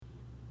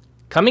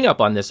Coming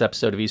up on this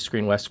episode of East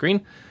Screen, West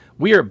Screen,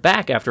 we are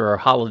back after our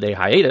holiday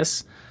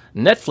hiatus.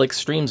 Netflix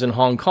streams in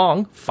Hong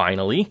Kong,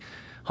 finally.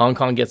 Hong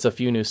Kong gets a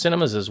few new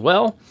cinemas as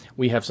well.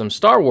 We have some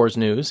Star Wars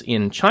news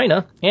in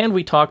China, and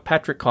we talk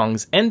Patrick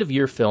Kong's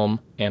end-of-year film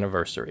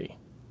anniversary.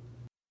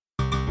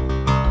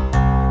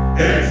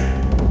 East,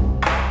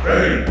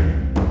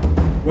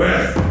 Screen,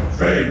 West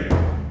Screen.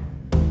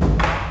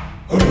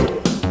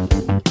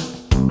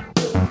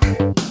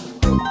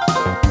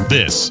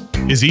 This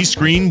is East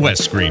Screen,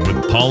 West Screen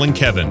with Paul and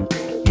Kevin,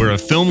 where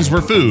if films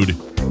were food,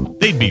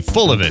 they'd be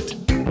full of it.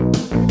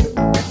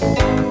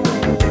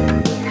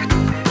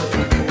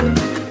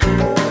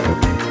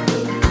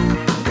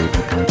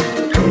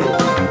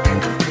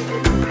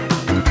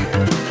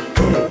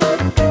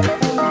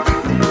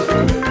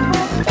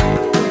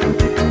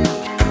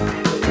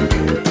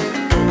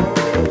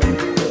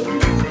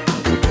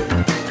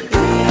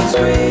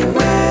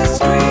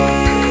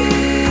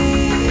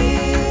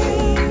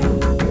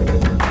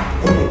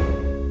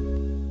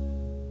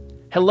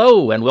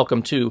 Hello, and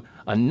welcome to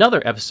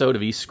another episode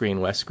of East Screen,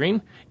 West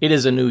Screen. It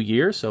is a new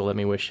year, so let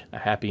me wish a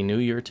happy new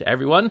year to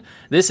everyone.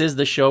 This is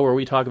the show where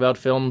we talk about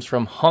films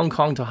from Hong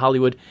Kong to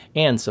Hollywood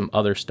and some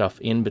other stuff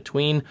in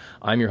between.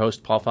 I'm your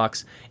host, Paul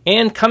Fox,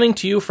 and coming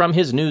to you from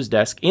his news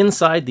desk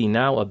inside the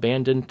now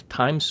abandoned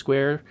Times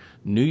Square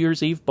New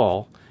Year's Eve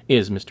ball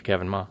is Mr.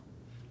 Kevin Ma.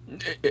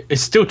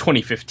 It's still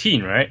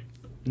 2015, right?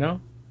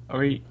 No? Are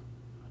we...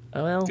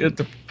 Well,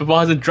 the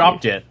ball hasn't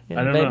dropped yet. Yeah,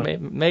 I don't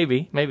know.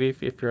 Maybe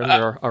if you're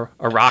under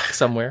a rock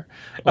somewhere,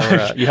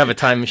 or you have a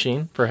time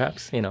machine,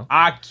 perhaps. You know.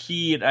 I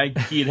kid.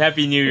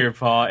 Happy New Year,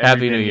 Paul.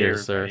 Happy New Year,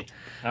 sir.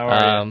 How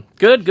are you?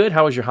 Good.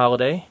 How was your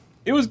holiday?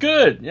 It was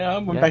good. Yeah, I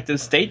went back to the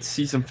States,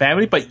 see some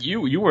family. But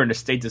you were in the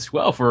States as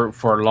well for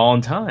a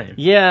long time.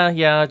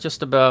 Yeah.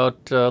 Just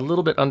about a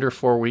little bit under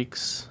 4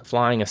 weeks.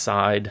 Flying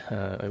aside,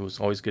 it was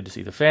always good to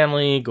see the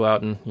family, go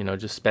out and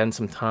just spend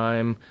some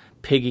time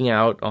pigging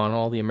out on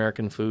all the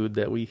American food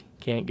that we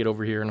can't get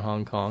over here in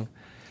Hong Kong.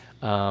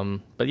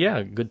 But yeah,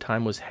 a good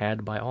time was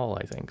had by all,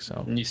 I think.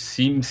 So and it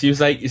sounds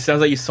like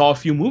you saw a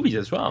few movies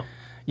as well.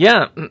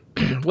 Yeah,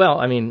 well,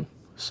 I mean,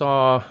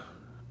 saw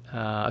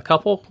a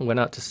couple. Went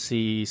out to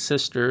see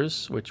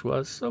Sisters, which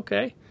was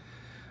okay.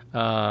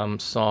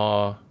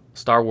 Saw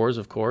Star Wars,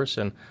 of course,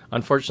 and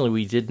unfortunately,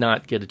 we did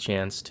not get a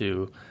chance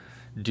to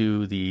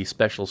do the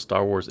special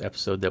Star Wars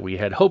episode that we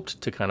had hoped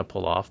to kind of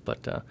pull off,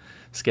 but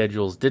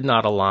schedules did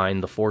not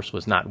align. The Force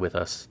was not with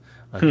us,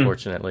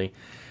 unfortunately.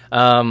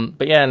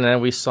 But yeah, and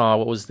then we saw,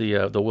 what was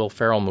the Will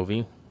Ferrell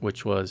movie,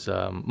 which was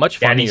much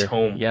funnier. Daddy's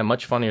Home. Yeah,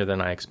 much funnier than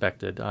I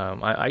expected.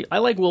 I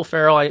like Will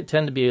Ferrell. I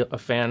tend to be a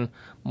fan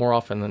more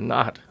often than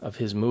not of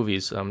his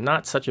movies. I'm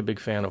not such a big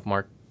fan of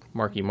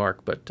Marky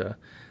Mark, but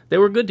they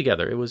were good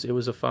together. It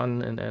was a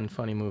fun and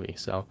funny movie.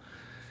 So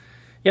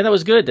yeah, that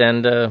was good.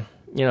 And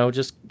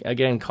just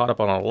again caught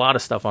up on a lot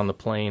of stuff on the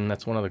plane.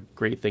 That's one of the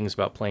great things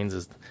about planes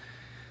is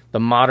the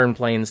modern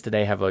planes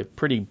today have a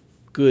pretty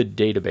good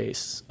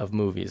database of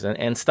movies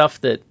and stuff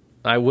that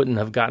I wouldn't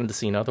have gotten to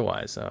see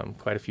otherwise.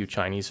 Quite a few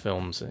Chinese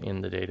films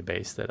in the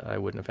database that I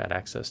wouldn't have had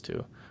access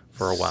to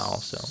for a while.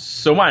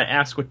 So I want to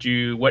ask what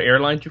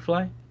airline did you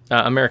fly?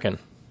 American.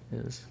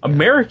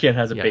 American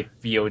has a big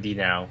VOD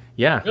now.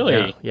 Yeah,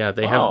 really? Yeah.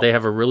 They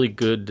have a really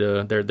good.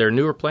 Their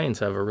newer planes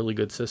have a really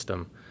good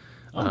system.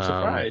 I'm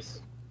surprised.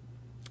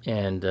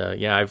 And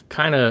I've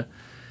kind of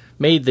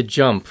made the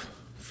jump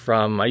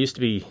from, I used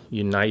to be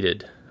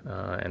United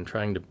and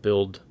trying to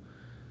build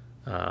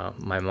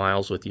my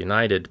miles with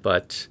United,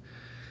 but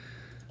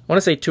I want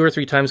to say 2 or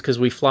 3 times because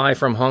we fly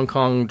from Hong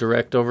Kong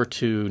direct over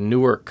to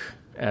Newark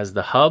as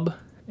the hub,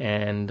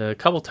 and a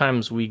couple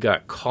times we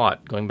got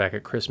caught going back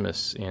at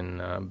Christmas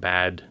in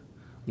bad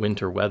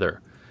winter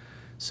weather.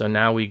 So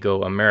now we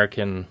go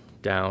American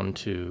down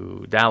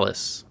to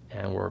Dallas,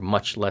 and we're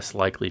much less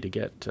likely to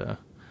get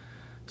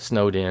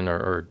snowed in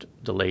or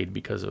delayed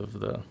because of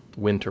the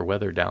winter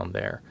weather down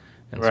there.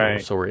 And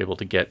right. so we're able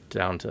to get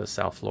down to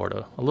South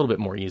Florida a little bit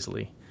more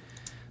easily.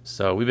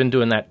 So we've been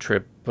doing that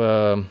trip.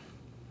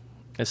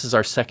 This is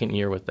our second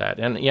year with that.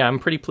 And yeah, I'm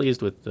pretty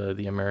pleased with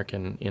the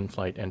American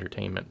in-flight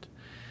entertainment.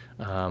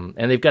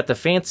 And they've got the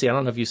fancy, I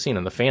don't know if you've seen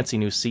them, the fancy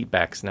new seat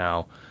backs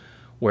now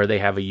where they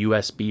have a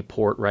USB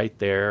port right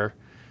there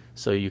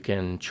so you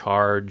can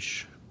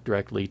charge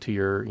directly to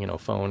your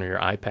phone or your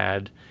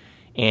iPad.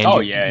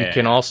 And you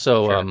can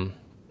also, sure.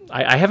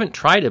 I haven't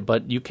tried it,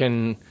 but you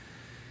can,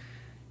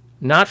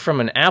 not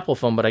from an Apple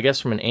phone, but I guess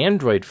from an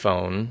Android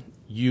phone,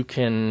 you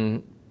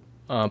can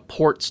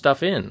port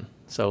stuff in.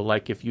 So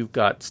like if you've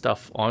got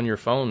stuff on your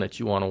phone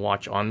that you want to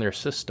watch on their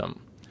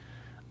system,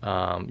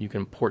 you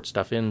can port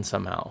stuff in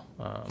somehow.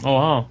 Oh,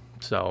 wow.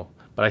 So,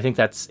 but I think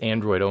that's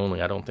Android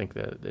only. I don't think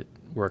that it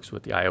works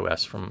with the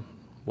iOS from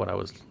what I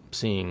was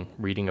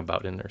reading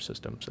about in their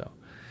system. So.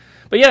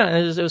 But yeah,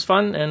 it was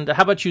fun. And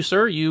how about you,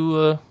 sir?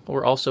 You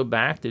were also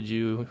back. Did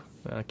you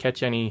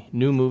catch any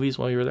new movies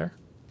while you were there?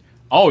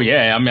 Oh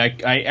yeah, I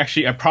mean,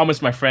 I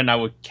promised my friend I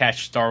would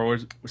catch Star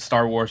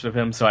Wars with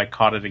him, so I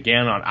caught it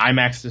again on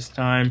IMAX this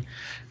time.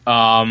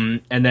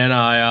 And then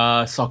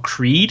I saw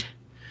Creed,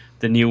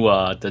 the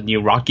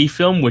new Rocky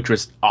film, which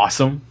was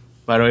awesome.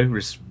 By the way, it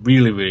was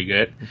really really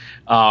good.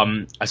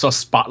 I saw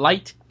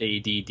Spotlight,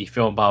 the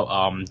film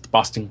about the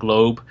Boston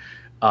Globe,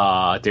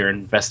 their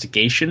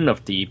investigation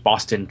of the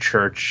Boston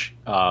church,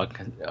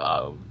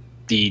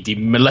 the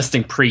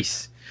molesting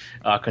priests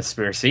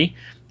conspiracy,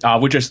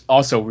 which is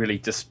also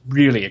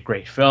really a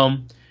great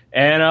film.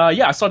 And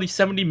I saw the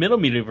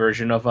 70mm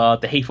version of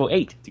The Hateful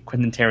Eight, the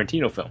Quentin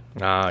Tarantino film.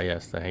 Ah,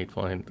 yes, The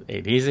Hateful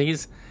Eight.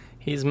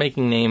 He's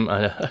making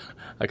a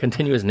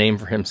continuous name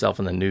for himself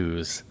in the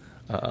news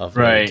of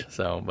right. late.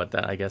 So, but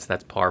I guess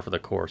that's par for the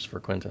course for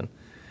Quentin.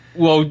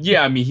 Well,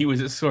 yeah, I mean, he was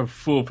just sort of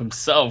full of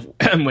himself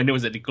when he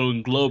was at the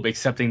Golden Globe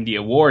accepting the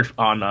award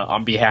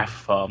on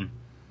behalf of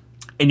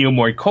Ennio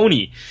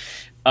Morricone.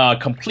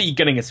 Completely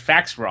getting his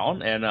facts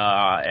wrong, and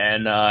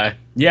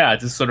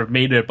just sort of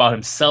made it about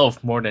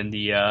himself more than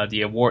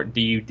the award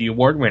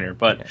winner.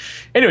 But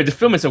anyway, the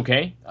film is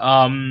okay.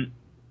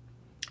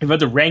 If I had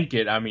to rank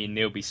it, I mean,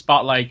 it would be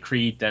Spotlight,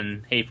 Creed,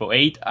 then Hateful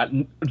Eight.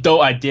 Though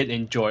I did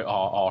enjoy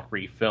all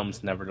three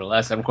films,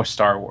 nevertheless, and of course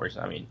Star Wars.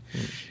 I mean,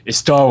 it's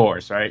Star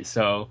Wars, right?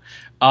 So,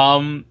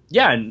 and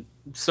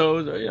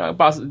so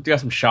got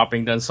some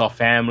shopping done, saw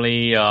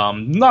family.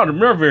 Not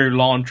a very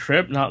long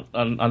trip, not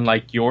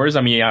unlike yours.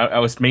 I mean, I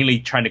was mainly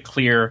trying to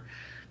clear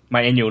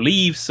my annual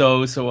leave,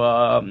 so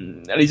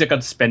at least I got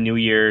to spend New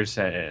Year's,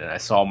 and I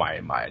saw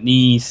my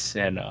niece,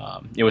 and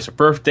it was her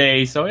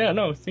birthday. So yeah,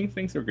 no,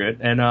 things are good,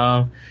 and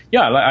I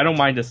don't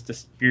mind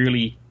this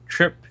yearly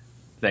trip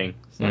thing.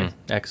 So.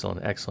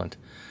 Excellent.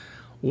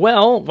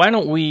 Well, why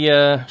don't we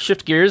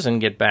shift gears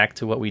and get back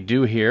to what we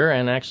do here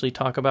and actually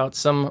talk about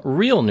some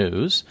real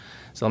news.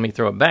 So let me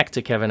throw it back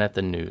to Kevin at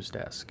the news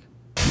desk.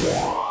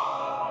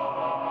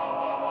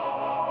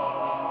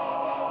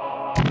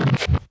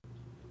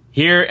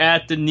 Here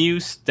at the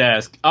news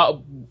desk.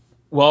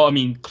 Well, I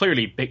mean,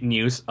 clearly big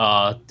news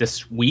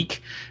this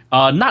week.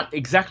 Not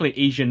exactly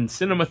Asian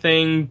cinema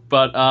thing,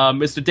 but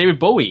Mr. David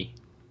Bowie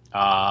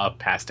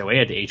passed away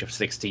at the age of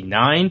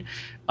 69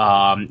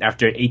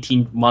 after an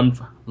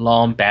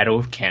 18-month-long battle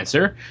with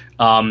cancer.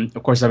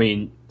 Of course, I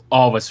mean,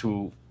 all of us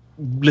who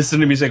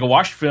listen to music or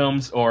watch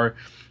films or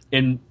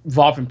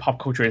involved in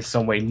pop culture in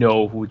some way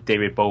know who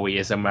David Bowie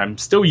is. I'm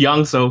still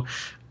young, so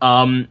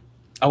I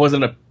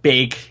wasn't a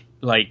big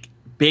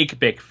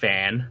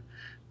fan.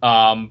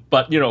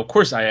 But, of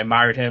course I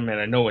admired him and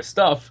I know his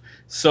stuff.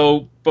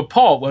 So, but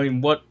Paul, I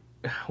mean, what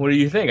do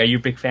you think? Are you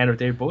a big fan of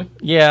David Bowie?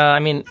 Yeah, I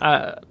mean,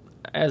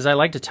 as I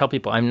like to tell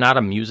people, I'm not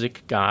a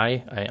music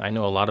guy. I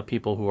know a lot of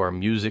people who are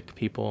music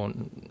people,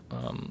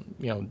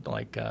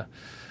 like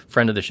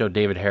friend of the show,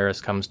 David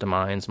Harris, comes to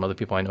mind. Some other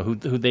people I know who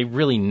they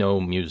really know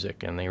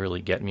music and they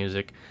really get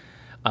music.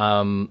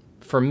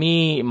 For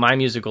me, my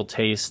musical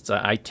tastes,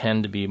 I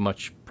tend to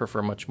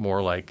prefer much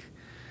more like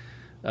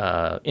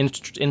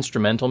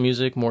instrumental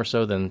music more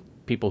so than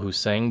people who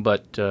sing.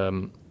 But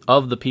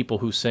of the people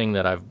who sing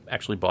that I've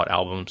actually bought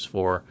albums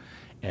for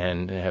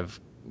and have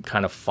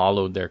kind of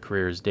followed their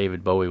careers,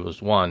 David Bowie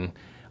was one.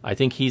 I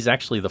think he's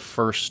actually the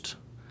first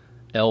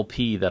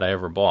LP that I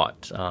ever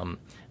bought.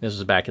 This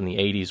was back in the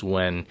 80s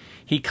when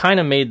he kind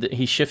of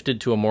he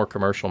shifted to a more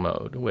commercial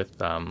mode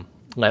with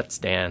Let's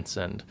Dance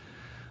and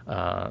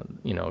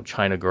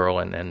China Girl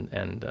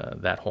and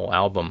that whole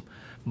album.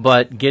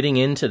 But getting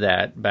into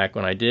that back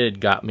when I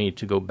did got me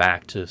to go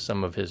back to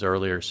some of his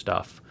earlier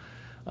stuff,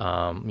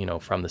 from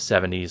the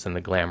 70s and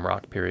the glam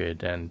rock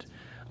period. And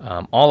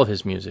all of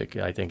his music,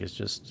 I think, is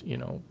just,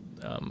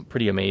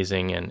 pretty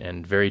amazing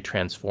and very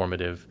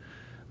transformative.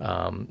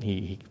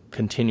 He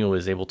continually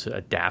is able to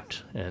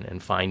adapt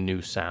and find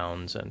new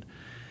sounds.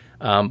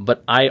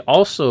 But I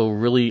also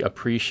really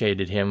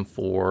appreciated him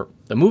for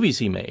the movies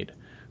he made,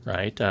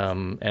 right?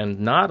 And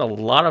not a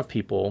lot of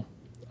people,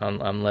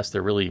 unless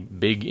they're really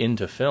big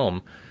into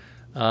film,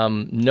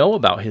 know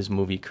about his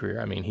movie career.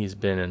 I mean, he's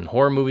been in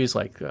horror movies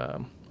like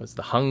The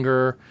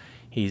Hunger.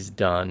 He's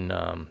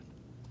done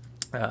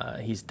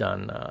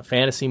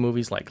fantasy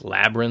movies like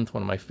Labyrinth,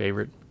 one of my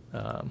favorite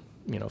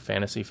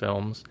fantasy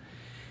films.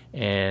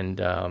 And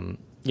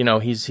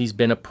he's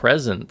been a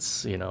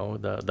presence.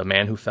 The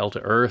Man Who Fell to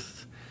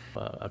Earth,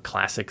 a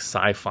classic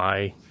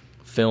sci-fi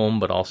film,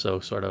 but also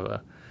sort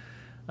of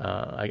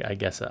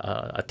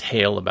a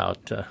tale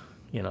about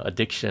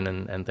addiction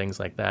and things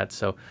like that.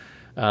 So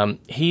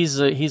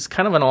he's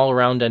kind of an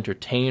all-around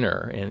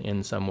entertainer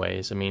in some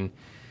ways. I mean,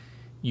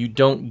 you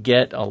don't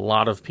get a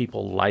lot of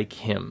people like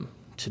him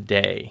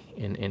today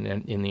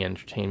in the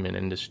entertainment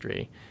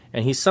industry,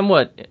 and he's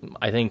somewhat,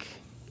 I think,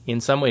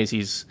 in some ways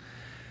he's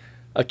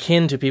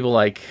akin to people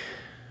like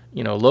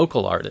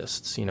local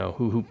artists,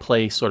 who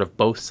play sort of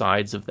both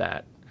sides of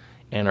that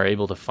and are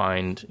able to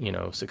find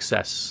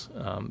success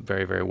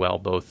very, very well,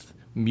 both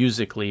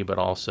musically but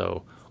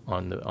also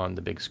on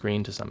the big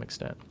screen to some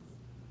extent.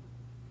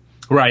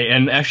 Right,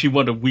 and actually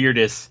one of the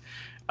weirdest,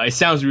 it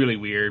sounds really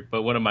weird,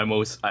 but one of my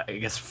most, I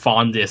guess,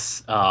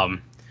 fondest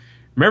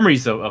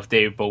memories of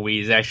David Bowie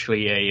is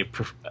actually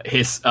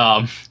his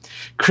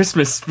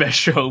Christmas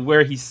special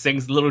where he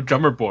sings "Little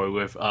Drummer Boy"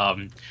 with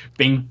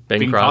Bing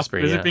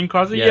Crosby. Is it Bing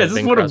Crosby? Yeah, this is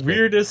Bing one of Crosby. the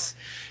weirdest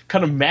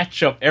kind of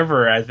matchup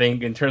ever, I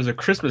think, in terms of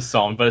Christmas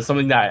song. But it's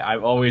something that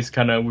I've always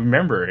kind of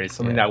remember. It's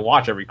something that I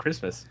watch every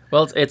Christmas.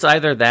 Well, it's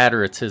either that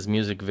or it's his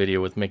music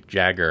video with Mick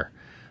Jagger,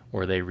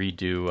 where they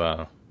redo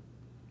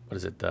what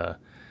is it?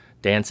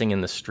 Dancing in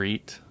the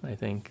Street, I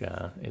think.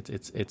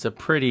 It's a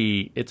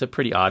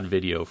pretty odd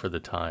video for the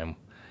time,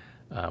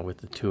 with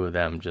the two of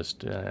them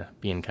just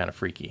being kind of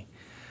freaky.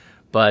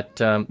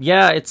 But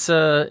it's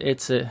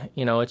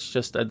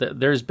just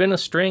there's been a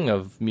string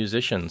of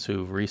musicians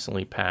who've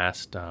recently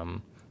passed.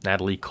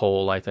 Natalie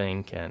Cole, I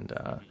think, and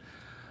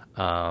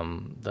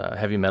the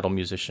heavy metal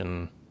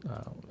musician,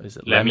 is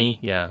it Lemmy?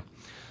 Yeah.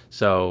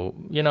 So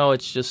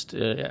it's just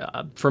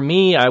for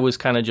me, I was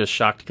kind of just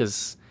shocked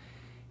because.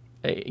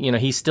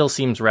 He still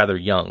seems rather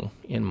young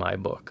in my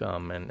book,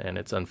 and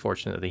it's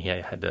unfortunate that he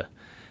had to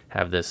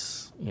have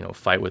this,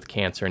 fight with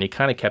cancer, and he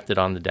kind of kept it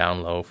on the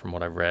down low from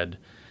what I've read.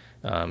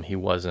 He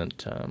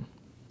wasn't,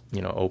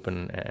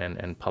 open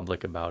and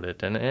public about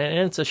it, and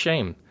it's a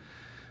shame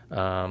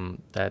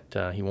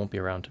that he won't be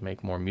around to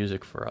make more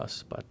music for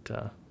us.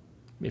 But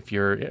if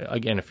you're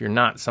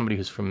not somebody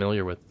who's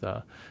familiar with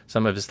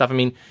some of his stuff, I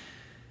mean,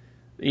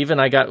 even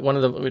we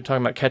were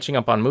talking about catching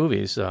up on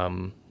movies.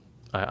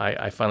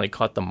 I finally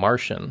caught The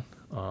Martian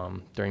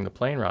during the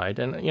plane ride,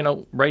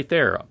 and right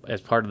there as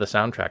part of the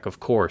soundtrack,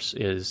 of course,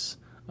 is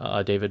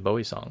a David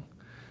Bowie song.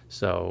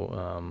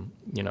 So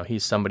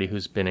he's somebody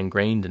who's been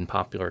ingrained in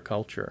popular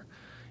culture,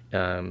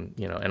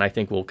 and I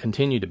think will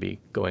continue to be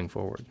going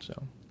forward.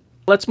 So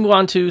let's move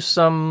on to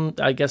some,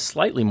 I guess,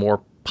 slightly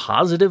more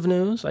positive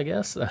news. I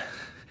guess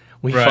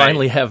we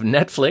finally have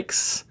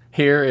Netflix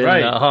here in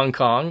Hong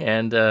Kong,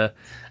 and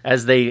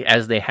as they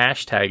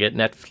hashtag it,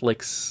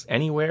 Netflix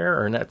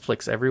Anywhere or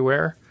Netflix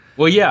Everywhere.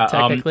 Well, yeah,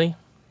 technically,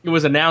 it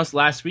was announced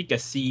last week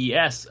at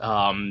CES.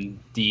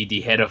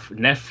 The head of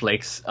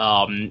Netflix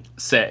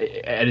said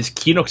at his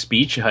keynote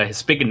speech,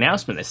 his big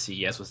announcement at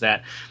CES was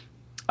that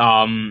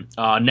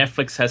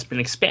Netflix has been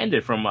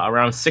expanded from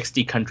around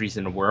 60 countries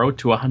in the world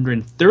to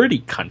 130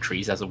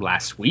 countries as of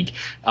last week.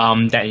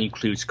 That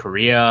includes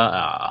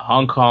Korea,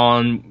 Hong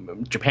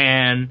Kong,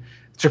 Japan.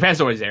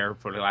 Japan's always there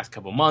for the last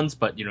couple of months,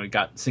 but you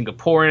got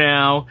Singapore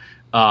now,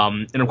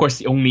 and of course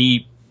the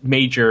only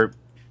major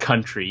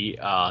country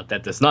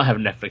that does not have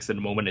Netflix at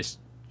the moment is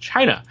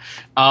China.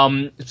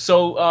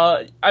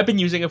 So I've been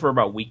using it for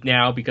about a week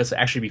now because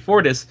actually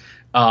before this,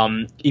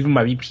 even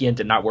my VPN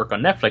did not work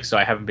on Netflix, so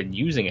I haven't been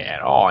using it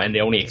at all, and they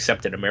only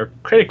accepted American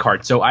credit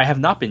cards, so I have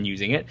not been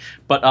using it.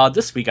 But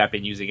this week I've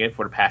been using it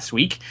for the past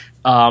week.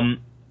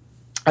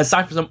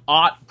 Aside from some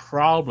odd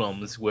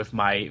problems with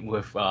my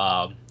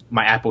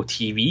Apple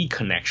TV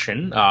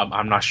connection.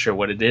 I'm not sure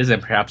what it is,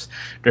 and perhaps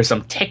there's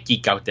some tech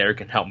geek out there who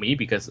can help me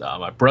because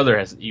my brother,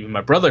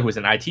 who's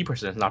an IT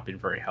person, has not been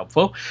very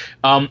helpful.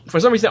 For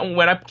some reason,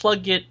 when I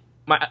plug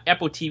my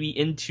Apple TV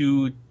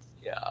into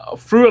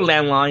through a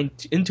landline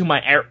into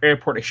my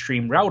Airport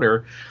Extreme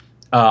router,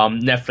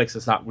 Netflix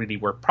does not really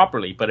work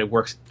properly, but it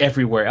works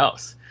everywhere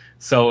else.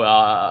 So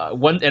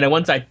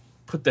once I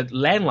put the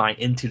landline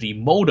into the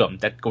modem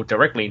that go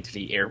directly into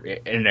the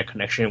internet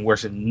connection,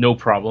 works with no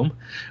problem.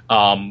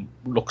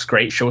 Looks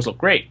great, shows look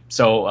great.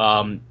 So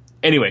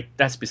anyway,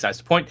 that's besides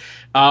the point.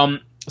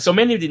 So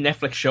many of the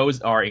Netflix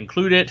shows are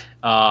included.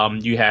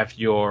 You have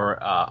your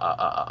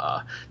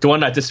the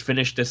one I just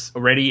finished this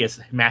already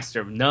is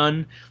Master of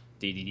None,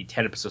 the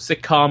 10-episode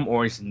sitcom,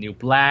 Orange is the New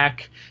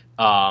Black,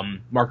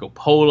 Marco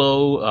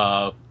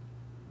Polo,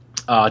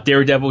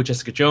 Daredevil,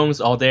 Jessica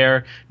Jones, all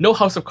there. No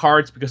House of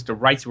Cards because the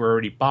rights were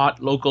already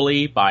bought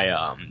locally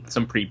by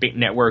some pretty big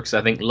networks.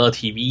 I think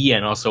LeTV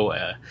and also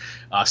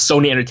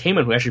Sony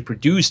Entertainment, who actually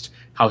produced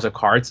House of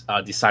Cards,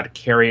 decided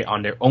to carry it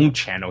on their own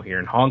channel here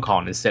in Hong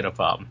Kong instead of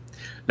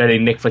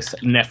letting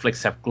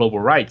Netflix have global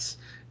rights.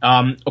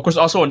 Of course,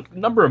 also a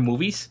number of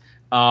movies.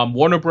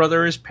 Warner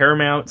Brothers,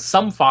 Paramount,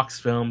 some Fox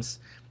Films.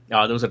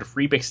 Those are the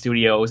three big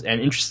studios.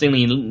 And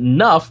interestingly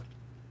enough,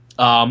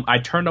 I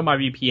turned on my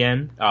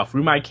VPN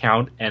through my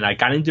account, and I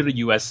got into the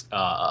U.S.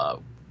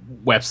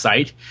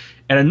 Website,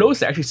 and I noticed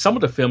that actually some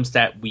of the films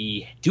that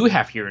we do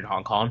have here in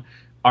Hong Kong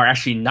are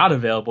actually not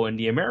available in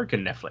the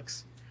American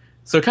Netflix.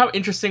 So kind of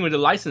interesting with the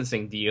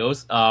licensing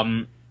deals.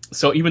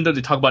 So even though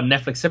they talk about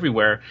Netflix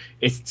everywhere,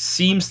 it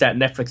seems that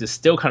Netflix is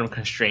still kind of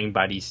constrained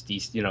by these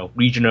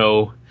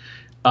regional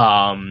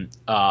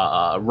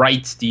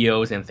rights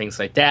deals and things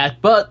like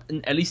that. But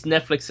at least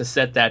Netflix has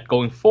said that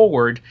going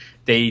forward,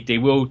 they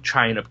will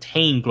try and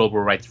obtain global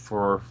rights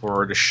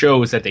for the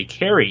shows that they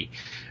carry.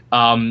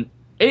 Anyway,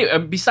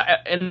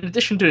 in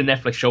addition to the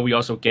Netflix show, we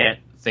also get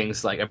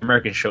things like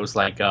American shows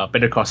like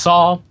Better Call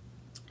Saul.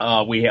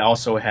 We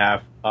also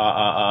have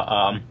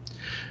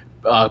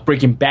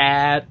Breaking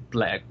Bad,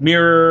 Black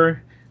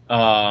Mirror,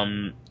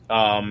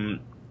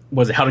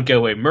 was it How to Get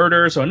Away with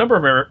Murder? So a number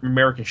of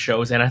American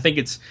shows, and I think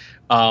it's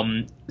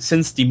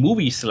since the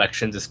movie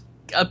selections is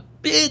a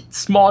bit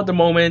small at the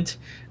moment,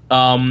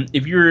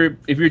 if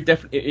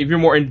you're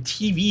more into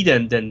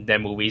TV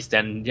than movies,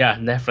 then yeah,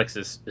 Netflix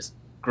is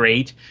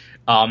great.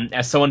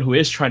 As someone who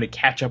is trying to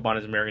catch up on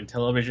his American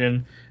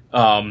television,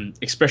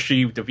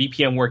 especially with the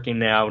VPN working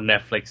now,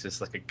 Netflix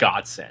is like a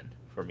godsend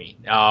for me.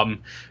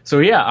 So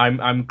yeah,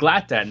 I'm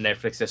glad that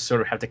Netflix has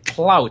sort of have the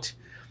clout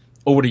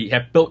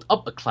have built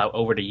up a clout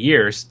over the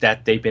years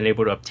that they've been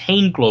able to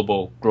obtain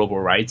global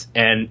rights,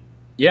 and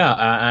yeah,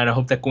 and I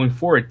hope that going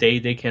forward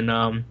they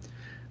can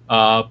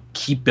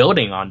keep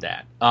building on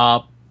that.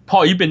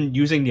 Paul, you've been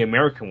using the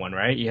American one,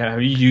 right? Yeah,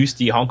 have you used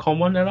the Hong Kong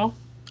one at all?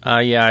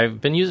 Yeah,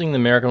 I've been using the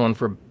American one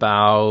for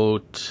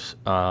about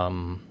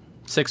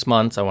 6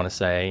 months, I want to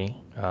say.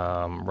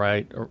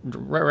 Right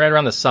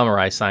around the summer,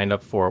 I signed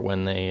up for it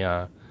when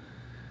they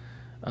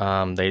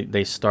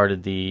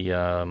started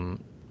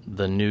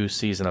the new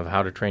season of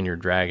How to Train Your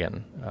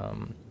Dragon.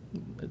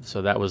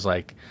 So that was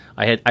like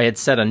I had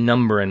set a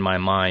number in my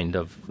mind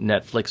of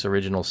Netflix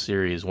original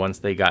series. Once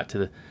they got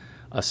to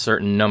a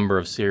certain number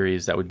of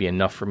series, that would be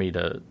enough for me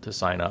to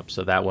sign up.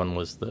 So that one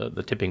was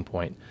the tipping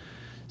point.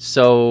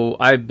 So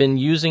I've been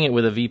using it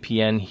with a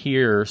VPN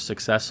here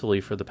successfully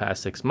for the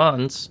past 6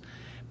 months.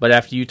 But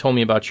after you told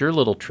me about your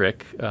little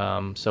trick,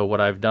 so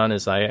what I've done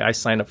is I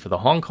signed up for the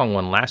Hong Kong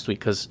one last week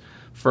because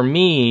for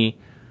me,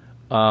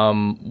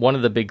 one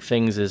of the big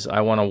things is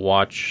I want to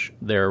watch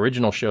their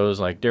original shows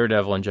like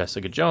Daredevil and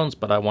Jessica Jones,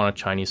 but I want a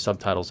Chinese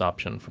subtitles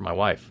option for my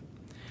wife.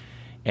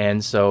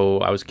 And so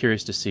I was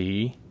curious to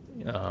see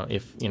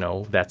if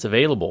that's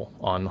available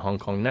on Hong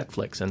Kong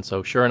Netflix. And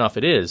so sure enough,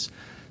 it is.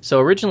 So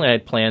originally I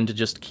had planned to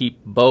just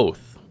keep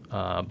both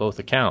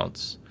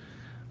accounts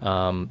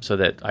so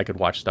that I could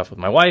watch stuff with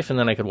my wife and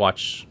then I could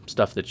watch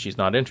stuff that she's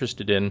not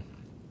interested in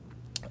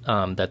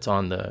that's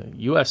on the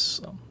U.S.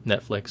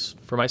 Netflix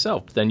for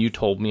myself. Then you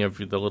told me of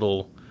the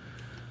little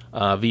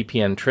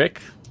VPN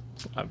trick.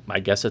 I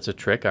guess it's a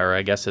trick, or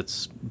I guess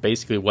it's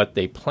basically what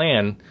they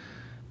plan,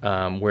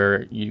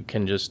 where you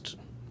can just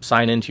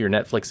sign into your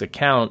Netflix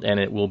account and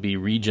it will be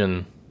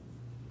region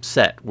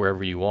set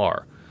wherever you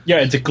are. Yeah,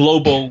 it's a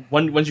global.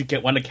 Once you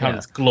get one account,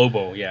 It's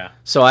global. Yeah.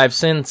 So I've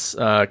since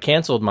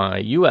canceled my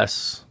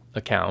U.S.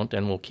 account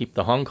and will keep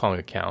the Hong Kong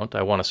account.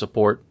 I want to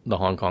support the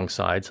Hong Kong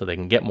side so they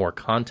can get more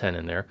content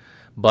in there,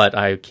 but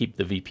I keep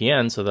the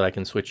VPN so that I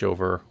can switch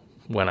over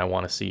when I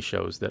want to see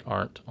shows that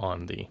aren't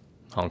on the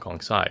Hong Kong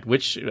side,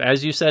 which,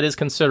 as you said, is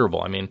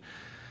considerable. I mean,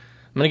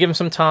 I'm going to give them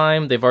some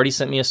time. They've already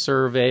sent me a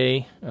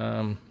survey.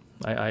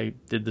 I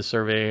did the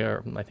survey,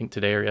 or I think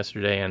today or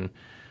yesterday, and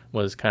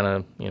was kind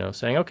of,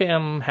 saying, okay,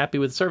 I'm happy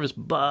with the service,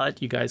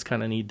 but you guys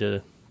kind of need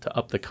to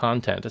up the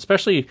content.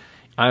 Especially,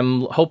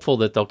 I'm hopeful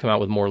that they'll come out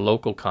with more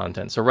local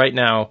content. So right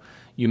now,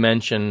 you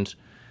mentioned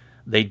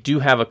they do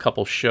have a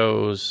couple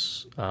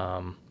shows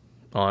on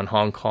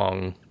Hong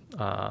Kong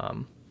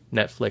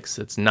Netflix.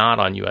 It's not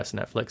on U.S.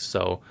 Netflix.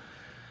 So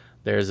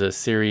there's a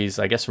series,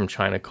 I guess, from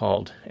China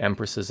called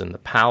Empresses in the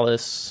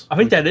Palace. I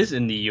think that is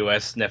in the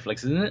U.S.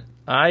 Netflix, isn't it?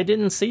 I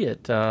didn't see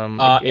it.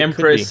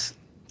 Empress,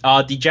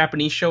 the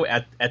Japanese show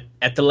at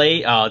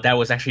Delay that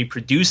was actually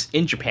produced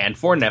in Japan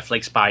for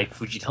Netflix by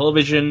Fuji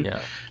Television.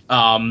 Yeah.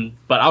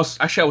 But I was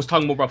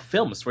talking more about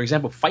films. For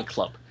example, Fight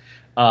Club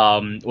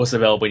was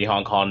available in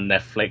Hong Kong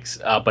Netflix,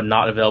 but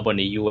not available in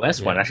the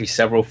U.S. one. Actually,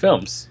 several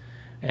films.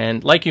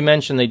 And like you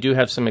mentioned, they do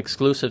have some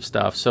exclusive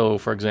stuff. So,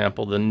 for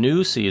example, the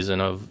new season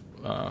of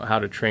How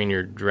to Train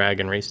Your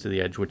Dragon Race to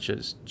the Edge, which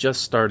is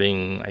just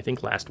starting, I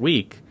think, last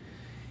week,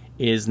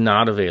 is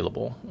not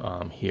available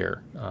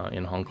here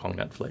in Hong Kong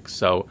Netflix.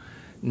 So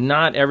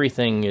not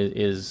everything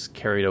is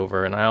carried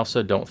over. And I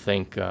also don't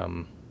think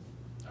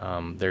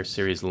their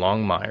series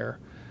Longmire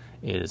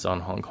is on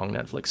Hong Kong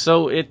Netflix.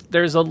 So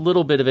there's a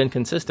little bit of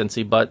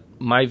inconsistency, but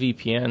my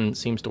VPN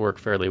seems to work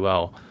fairly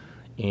well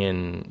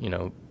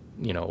in,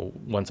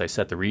 once I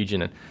set the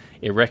region, and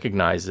it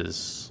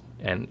recognizes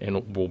and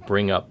will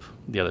bring up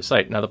the other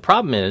site. Now, the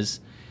problem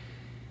is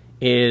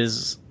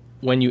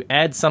when you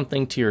add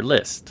something to your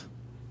list,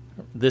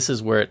 this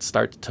is where it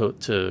starts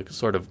to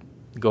sort of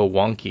go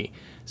wonky.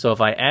 So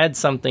if I add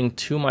something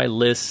to my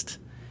list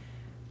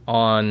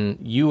on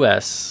the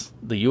U.S.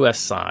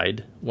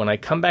 side, when I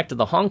come back to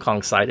the Hong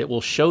Kong side, it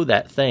will show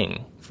that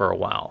thing for a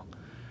while,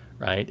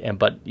 right?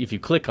 But if you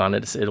click on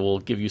it, it will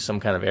give you some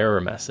kind of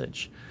error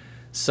message.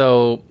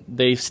 So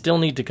they still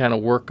need to kind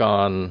of work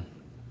on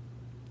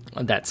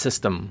that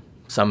system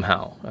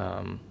somehow.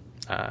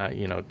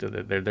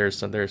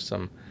 There's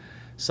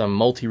some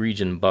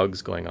multi-region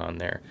bugs going on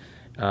there.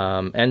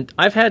 And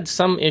I've had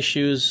some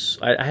issues.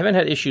 I haven't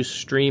had issues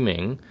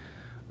streaming.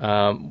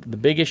 The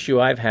big issue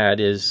I've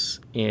had is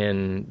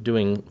in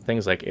doing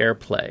things like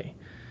AirPlay.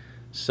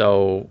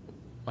 So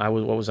what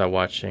was I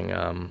watching?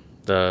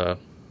 The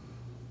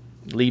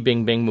Li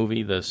Bingbing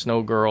movie, The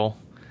Snow Girl,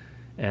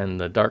 and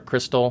The Dark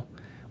Crystal,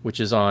 which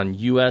is on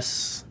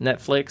U.S.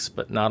 Netflix,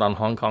 but not on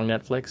Hong Kong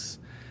Netflix.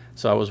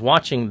 So I was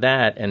watching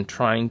that and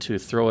trying to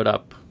throw it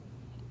up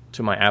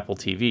to my Apple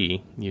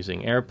TV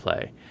using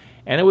AirPlay.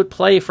 And it would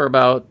play for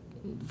about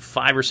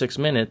 5 or 6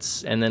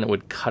 minutes, and then it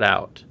would cut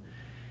out.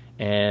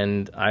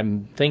 And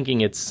I'm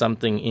thinking it's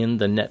something in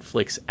the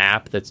Netflix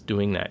app that's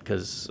doing that,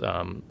 because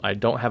I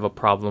don't have a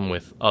problem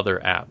with other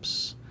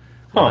apps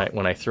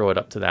when I throw it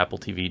up to the Apple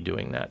TV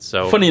doing that.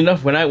 So funny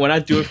enough, when I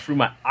do it through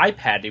my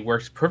iPad, it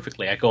works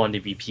perfectly. I go on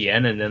the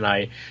VPN and then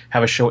I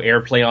have a show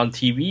AirPlay on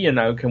TV, and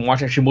I can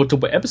watch actually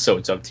multiple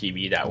episodes of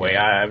TV that way.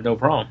 I have no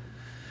problem.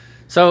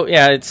 So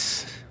yeah,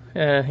 it's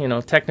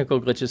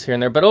technical glitches here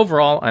and there, but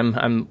overall,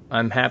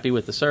 I'm happy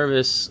with the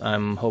service.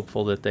 I'm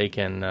hopeful that they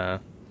can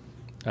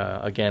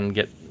again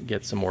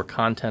get some more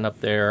content up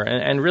there,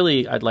 and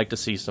really, I'd like to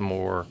see some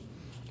more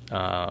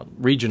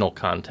regional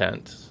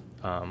content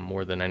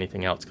more than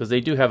anything else, because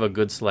they do have a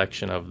good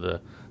selection of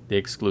the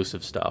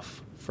exclusive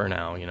stuff for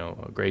now.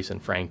 Grace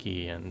and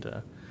Frankie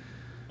and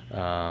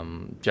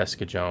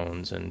Jessica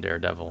Jones and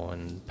Daredevil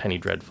and Penny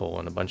Dreadful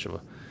and a bunch of.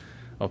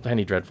 Well,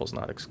 Penny Dreadful's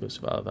not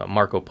exclusive.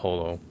 Marco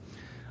Polo.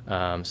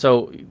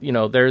 So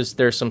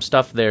there's some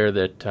stuff there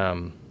that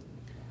I'm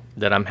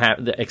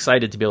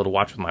excited to be able to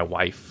watch with my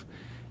wife,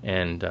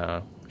 and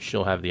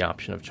she'll have the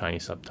option of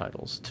Chinese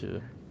subtitles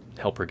to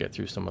help her get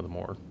through some of the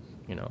more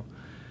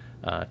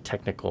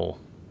technical,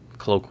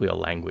 colloquial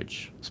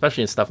language,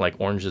 especially in stuff like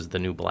Orange is the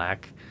New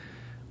Black,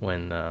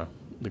 when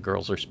the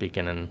girls are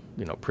speaking in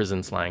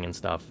prison slang and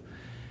stuff.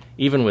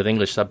 Even with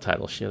English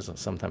subtitles, she has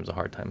sometimes a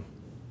hard time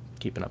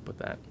keeping up with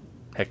that.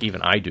 Heck,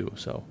 even I do.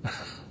 So,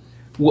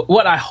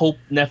 what I hope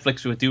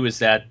Netflix will do is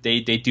that they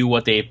do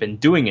what they've been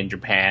doing in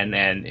Japan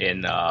and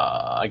in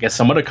I guess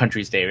some other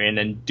countries they're in,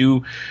 and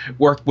do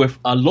work with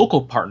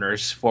local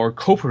partners for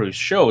co-produced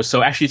shows.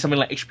 So actually, something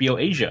like HBO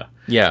Asia.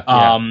 Yeah.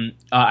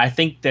 I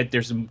think that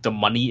the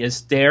money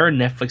is there.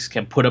 Netflix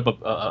can put up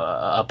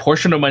a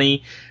portion of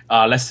money.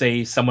 Let's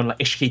say someone like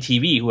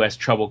HKTV, who has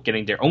trouble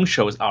getting their own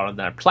shows out on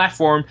that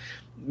platform.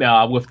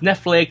 With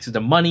Netflix, the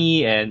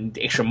money and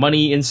the extra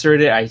money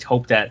inserted, I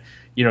hope that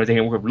they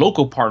can work with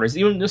local partners,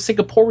 even the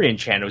Singaporean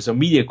channels, or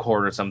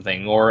MediaCorp or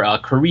something, or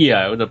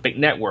Korea, or the big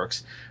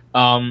networks.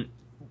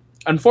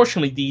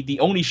 Unfortunately, the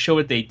only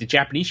show the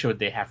Japanese show that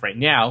they have right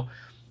now,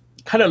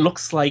 kind of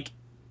looks like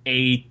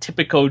a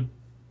typical,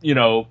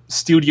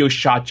 studio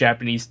shot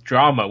Japanese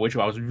drama, which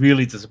I was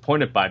really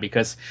disappointed by,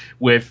 because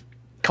with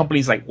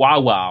companies like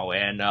WoW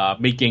and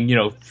making,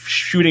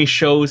 shooting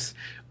shows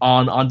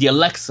on the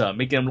Alexa,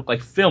 making them look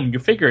like film, you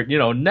figure,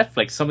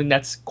 Netflix, something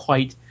that's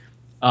quite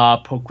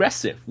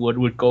progressive,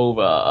 would go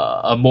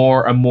a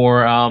more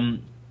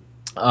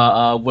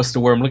what's the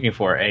word I'm looking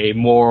for? A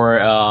more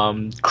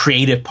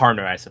creative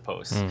partner, I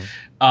suppose.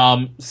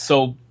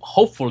 So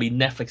hopefully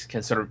Netflix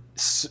can sort of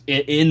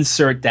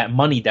insert that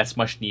money that's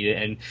much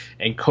needed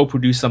and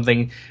co-produce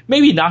something,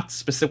 maybe not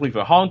specifically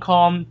for Hong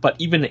Kong, but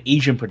even an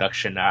Asian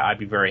production, I'd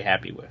be very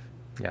happy with.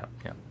 Yeah.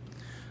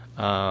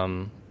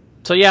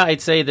 So yeah, I'd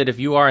say that if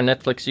you are a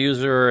Netflix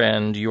user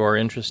and you are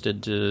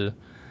interested to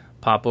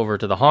pop over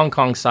to the Hong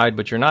Kong side,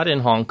 but you're not in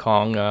Hong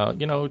Kong,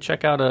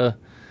 check out a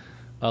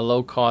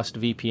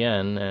low-cost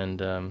VPN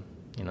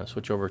and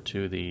switch over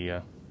to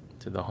the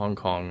Hong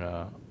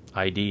Kong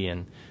ID,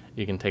 and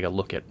you can take a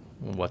look at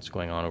what's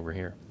going on over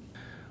here.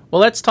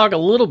 Well, let's talk a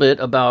little bit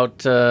about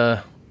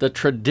the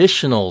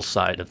traditional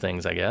side of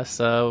things, I guess.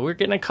 We're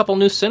getting a couple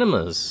new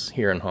cinemas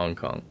here in Hong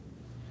Kong.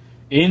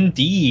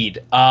 Indeed.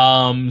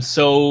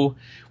 So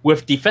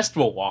with the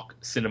Festival Walk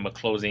cinema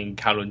closing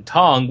Kowloon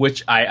Tong,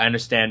 which I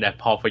understand that,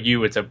 Paul, for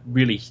you, it's a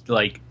really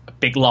a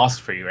big loss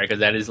for you, right? Because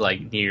that is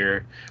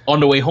near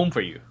on the way home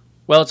for you.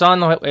 Well, it's on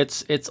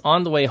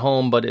the way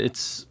home, but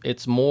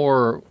it's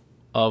more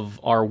of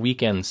our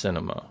weekend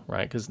cinema,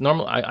 right? Because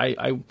normally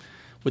I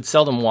would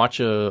seldom watch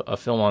a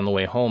film on the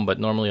way home, but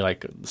normally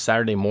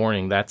Saturday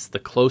morning, that's the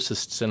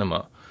closest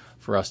cinema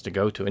for us to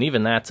go to, and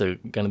even that's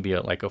going to be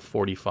a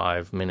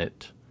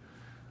 45-minute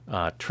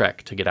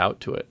trek to get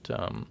out to it.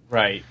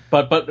 Right,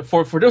 but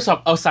for those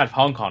outside of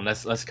Hong Kong,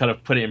 let's kind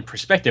of put it in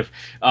perspective.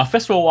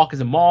 Festival Walk is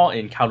a mall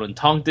in Kowloon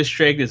Tong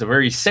district. It's a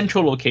very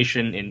central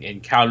location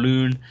in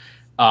Kowloon.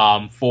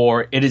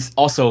 It is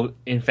also,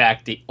 in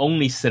fact, the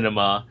only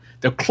cinema,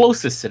 the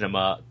closest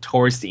cinema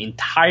towards the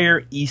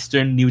entire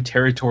Eastern New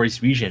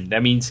Territories region.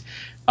 That means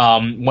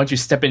once you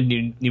step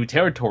into New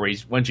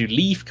Territories, once you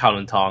leave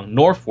Kowloon Tong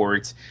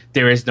northwards,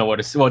 there is no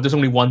other. Well, there's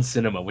only one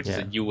cinema, which is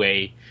a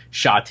UA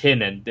Sha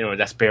Tin, and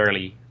that's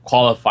barely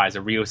qualifies as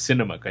a real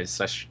cinema because it's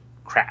such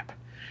crap,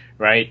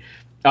 right?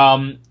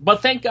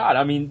 But thank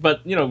God,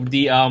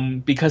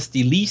 because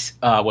the lease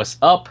was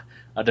up,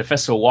 the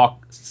Festival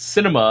Walk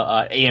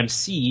Cinema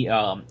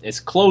AMC is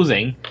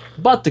closing.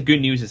 But the good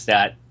news is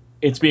that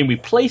it's being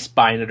replaced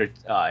by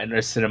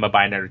another cinema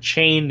by another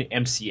chain,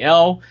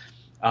 MCL.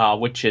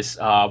 Which is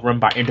run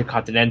by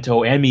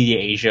Intercontinental and Media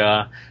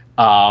Asia.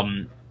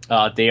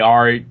 They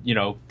are,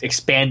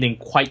 expanding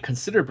quite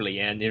considerably,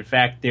 and in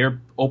fact, they're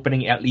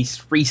opening at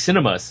least 3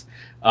 cinemas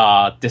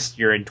this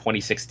year in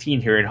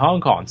 2016 here in Hong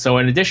Kong. So,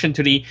 in addition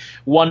to the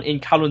one in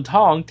Kowloon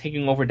Tong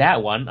taking over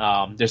that one,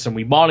 there's some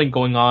remodeling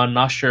going on.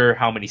 Not sure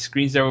how many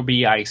screens there will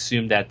be. I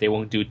assume that they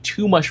won't do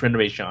too much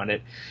renovation on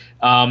it.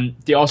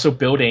 They're also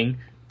building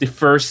the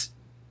first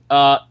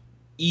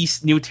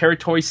East New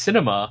Territory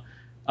cinema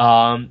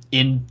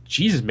in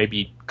Jesus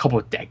maybe a couple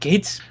of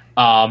decades.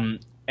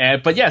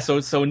 But yeah,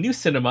 so new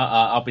cinema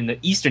up in the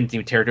eastern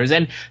territories,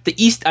 and the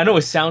east. I know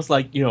it sounds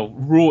like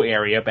rural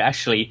area, but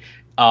actually,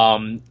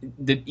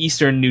 the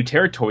eastern new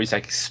territories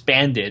like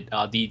expanded.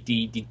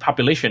 The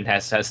population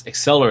has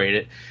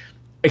accelerated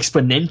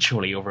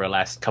exponentially over the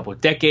last couple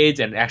of decades,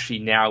 and actually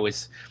now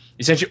is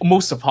essentially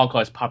most of Hong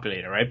Kong is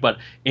populated, right? But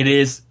it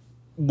is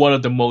one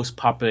of the most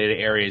populated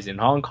areas in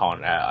Hong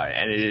Kong,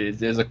 and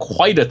there's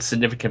quite a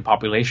significant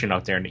population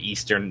out there in the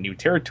eastern New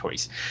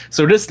Territories.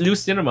 So this new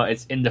cinema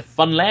is in the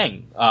Fun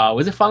Lang.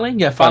 Was it Fun Lang?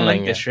 Yeah, Fun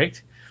Lang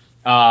district.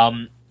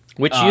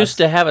 Which used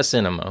to have a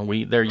cinema.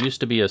 There used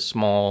to be a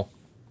small,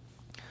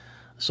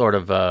 sort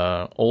of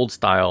old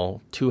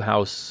style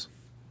 2-house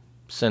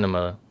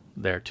cinema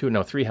there.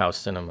 3-house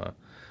cinema.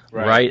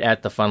 Right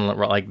at the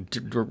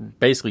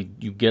basically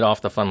you get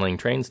off the Funling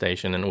train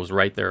station and it was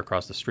right there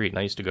across the street. And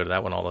I used to go to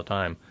that one all the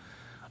time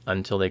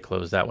until they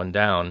closed that one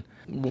down.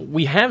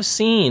 We have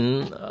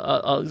seen,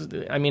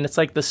 it's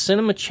like the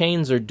cinema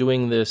chains are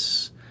doing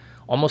this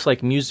almost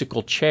like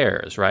musical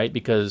chairs, right?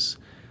 Because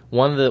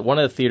one of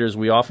the theaters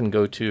we often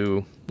go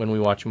to when we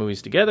watch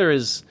movies together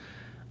is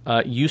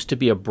used to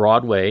be a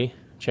Broadway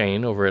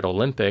chain over at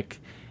Olympic.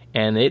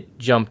 And it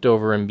jumped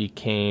over and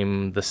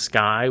became The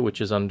Sky,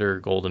 which is under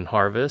Golden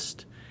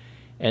Harvest.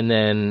 And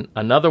then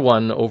another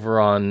one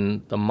over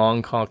on the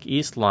Mong Kok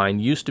East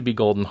line used to be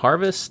Golden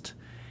Harvest.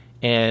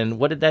 And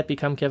what did that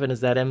become, Kevin?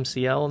 Is that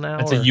MCL now?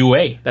 That's a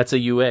UA. That's a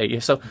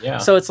UA. So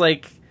it's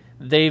like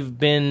they've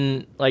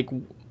been like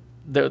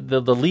the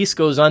lease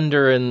goes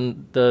under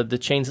and the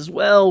chain says,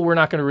 well, we're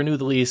not going to renew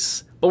the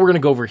lease, but we're going to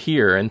go over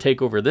here and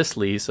take over this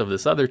lease of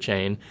this other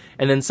chain.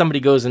 And then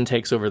somebody goes and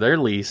takes over their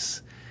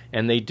lease.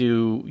 And they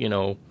do,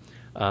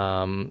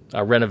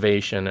 a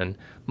renovation. And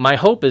my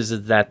hope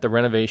is that the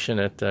renovation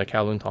at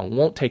Kowloon Tong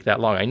won't take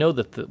that long. I know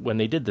that when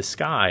they did The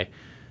Sky,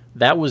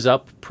 that was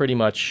up pretty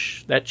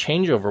much, that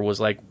changeover was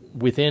like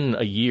within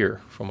a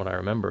year from what I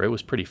remember. It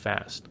was pretty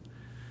fast.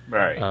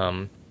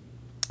 Right.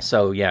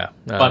 So, yeah.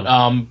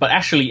 But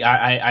actually,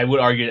 I would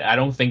argue that I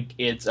don't think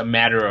it's a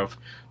matter of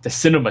the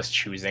cinemas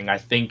choosing. I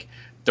think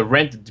the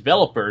rent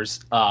developers,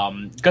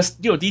 because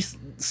these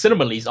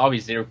cinema leases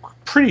obviously they're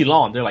pretty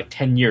long. They're like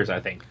 10 years, I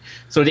think.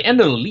 So at the end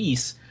of the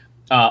lease,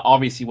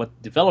 obviously what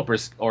the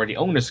developers or the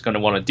owners are going to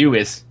want to do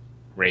is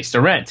raise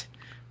the rent.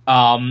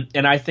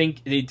 And I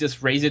think they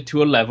just raise it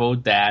to a level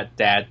that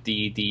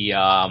the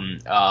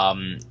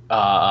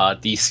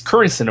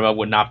current cinema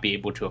would not be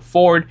able to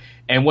afford.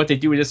 And what they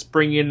do is just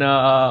bring in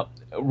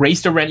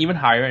raise the rent even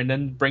higher, and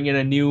then bring in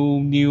a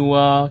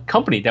new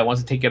company that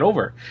wants to take it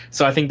over.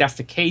 So I think that's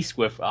the case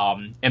with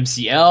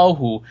MCL,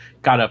 who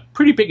got a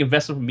pretty big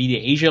investment from Media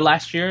Asia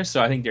last year.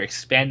 So I think they're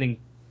expanding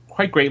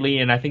quite greatly,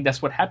 and I think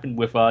that's what happened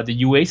with the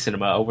UA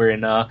Cinema over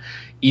in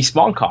East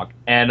Mong Kok.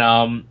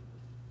 And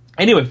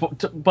anyway,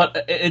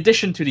 but in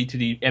addition to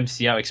the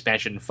MCL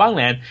expansion in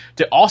Funland,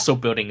 they're also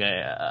building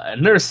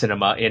another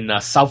cinema in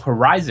South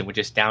Horizon, which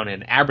is down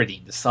in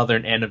Aberdeen, the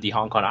southern end of the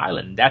Hong Kong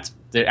island. That's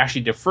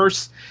actually the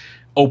first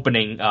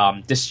opening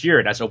this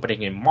year. That's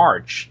opening in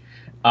March.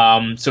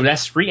 So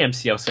that's 3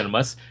 MCL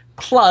cinemas,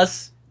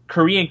 plus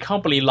Korean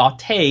company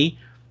Lotte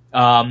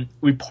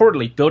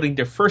reportedly building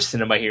their first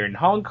cinema here in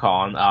Hong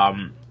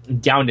Kong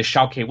down the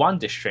Shau Kei Wan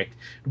district.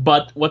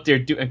 But what they're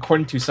doing,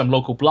 according to some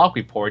local blog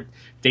report,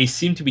 they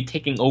seem to be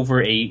taking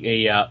over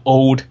a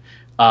old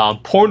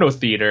porno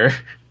theater.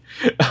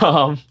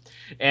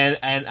 And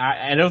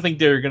I don't think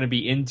they're going to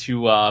be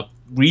into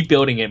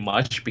rebuilding it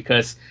much,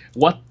 because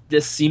what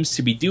this seems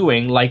to be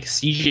doing, like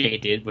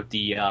CJ did with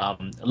the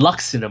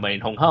Lux Cinema in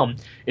Hong Kong,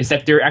 is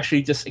that they're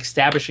actually just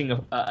establishing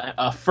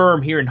a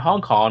firm here in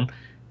Hong Kong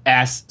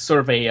as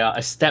sort of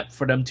a step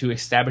for them to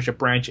establish a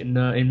branch in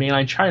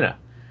mainland China,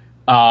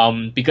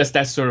 because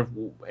that's sort of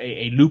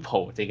a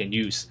loophole they can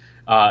use.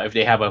 If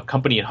they have a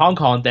company in Hong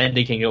Kong, then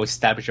they can go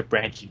establish a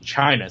branch in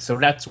China. So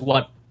that's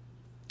what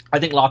I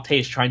think Lotte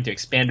is trying to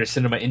expand their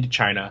cinema into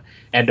China,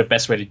 and the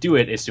best way to do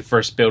it is to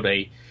first build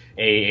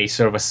a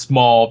sort of a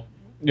small,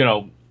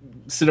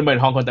 cinema in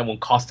Hong Kong that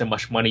won't cost them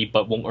much money,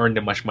 but won't earn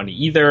them much money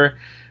either.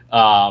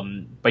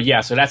 But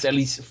yeah, so that's at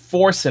least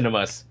 4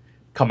 cinemas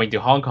coming to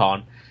Hong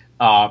Kong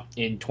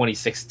in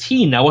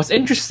 2016. Now, what's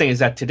interesting is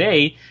that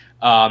today,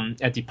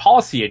 at the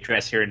policy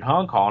address here in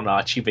Hong Kong,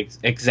 Chief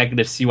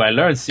Executive C.Y.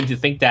 Leung seemed to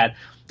think that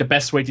the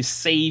best way to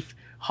save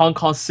Hong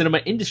Kong cinema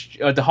industry,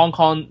 the Hong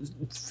Kong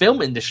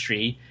film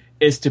industry,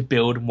 is to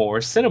build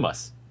more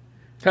cinemas.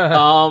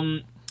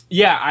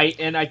 Yeah,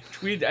 I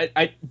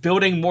tweeted,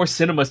 building more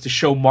cinemas to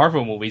show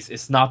Marvel movies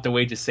is not the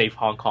way to save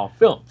Hong Kong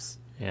films.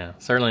 Yeah,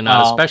 certainly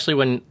not. Especially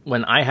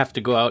when I have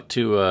to go out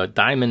to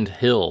Diamond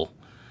Hill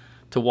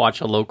to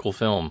watch a local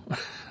film.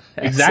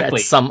 Exactly.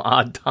 At some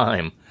odd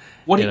time.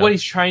 What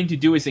he's trying to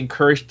do is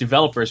encourage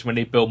developers, when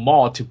they build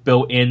mall, to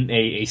build in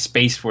a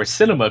space for a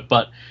cinema.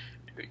 But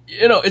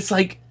it's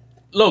like,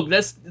 look,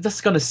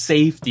 that's going to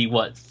save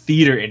the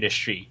theater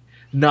industry.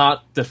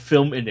 not the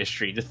film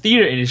industry, the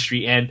theater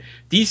industry. And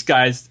these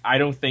guys, I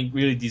don't think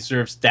really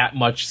deserves that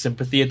much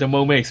sympathy at the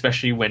moment,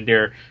 especially when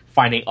they're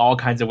finding all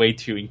kinds of way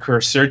to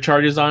incur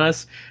surcharges on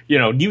us.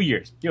 New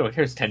Year's,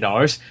 here's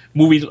 $10.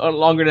 Movie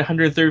longer than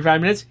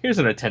 135 minutes, here's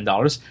another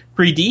 $10.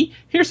 3D,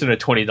 here's another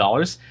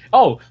 $20.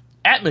 Oh,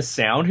 Atmos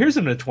sound, here's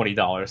another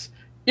 $20.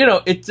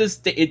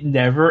 It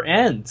never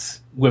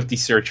ends with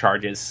these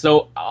surcharges.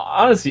 So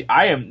honestly,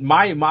 I am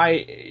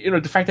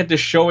the fact that they're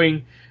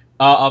showing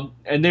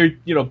and they're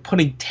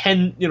putting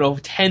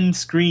 10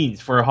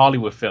 screens for a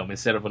Hollywood film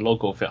instead of a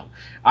local film.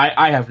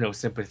 I have no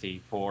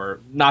sympathy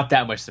not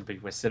that much sympathy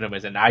for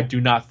cinemas, and I do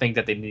not think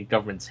that they need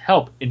government's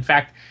help. In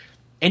fact,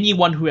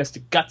 anyone who has the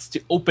guts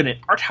to open an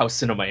art house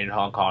cinema in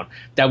Hong Kong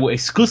that will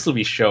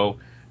exclusively show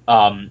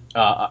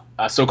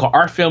so-called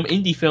art film,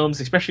 indie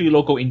films, especially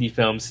local indie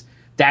films,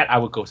 that I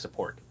would go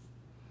support.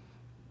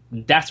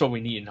 That's what we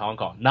need in Hong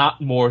Kong,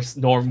 not more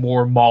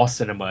mall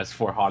cinemas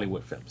for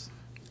Hollywood films.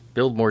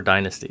 Build more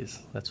dynasties.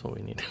 That's what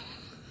we need.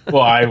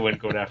 Well, I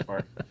wouldn't go that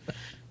far.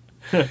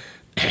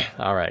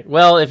 All right.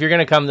 Well, if you're going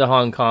to come to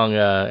Hong Kong,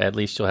 at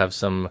least you'll have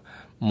some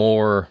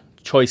more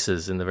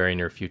choices in the very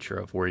near future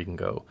of where you can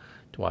go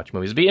to watch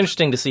movies. It'd be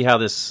interesting to see how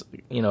this,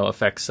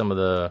 affects some of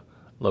the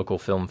local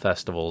film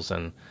festivals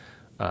and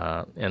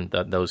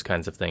those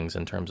kinds of things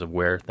in terms of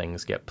where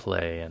things get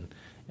play and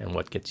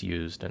what gets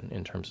used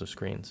in terms of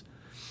screens.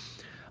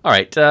 All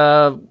right.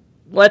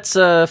 Let's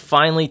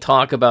finally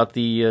talk about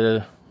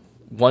the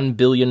 1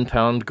 billion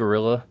pound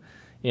gorilla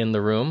in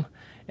the room.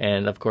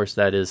 And of course,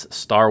 that is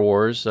Star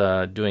Wars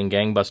doing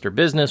gangbuster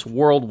business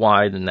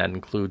worldwide, and that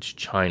includes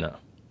China.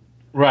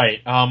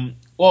 Right.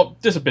 Well,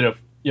 there's a bit of,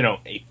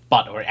 a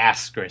but or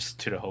asterisk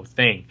to the whole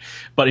thing.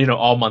 But,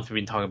 all month we've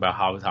been talking about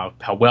how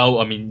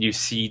well, you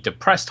see the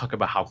press talk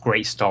about how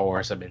great Star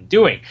Wars have been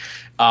doing.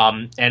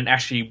 And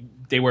actually,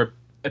 they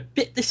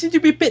seem to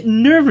be a bit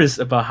nervous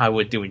about how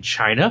we're doing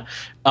China.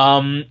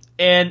 And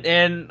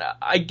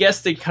I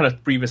guess they kind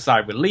of breathe a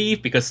sigh of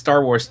relief because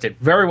Star Wars did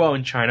very well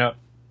in China.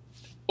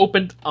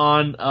 Opened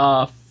on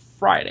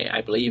Friday,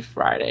 I believe.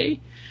 Friday.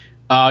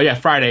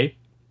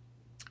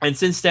 And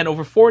since then,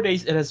 over 4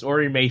 days, it has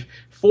already made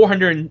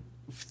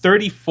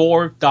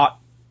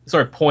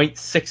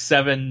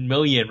 0.67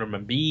 million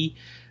RMB,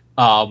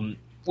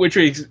 which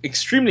is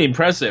extremely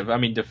impressive.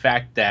 The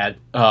fact that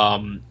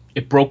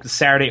it broke the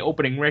Saturday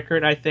opening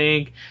record, I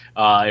think.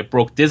 It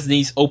broke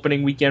Disney's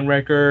opening weekend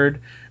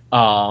record.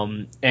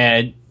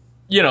 And,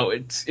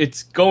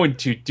 it's going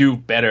to do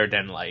better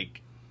than,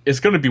 it's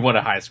going to be one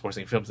of the highest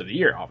grossing films of the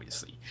year,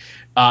 obviously.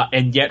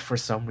 And yet, for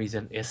some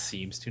reason, it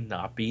seems to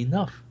not be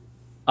enough.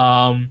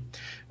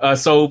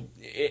 So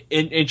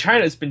in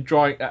China, it's been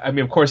drawing.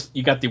 Of course,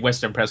 you got the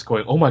Western press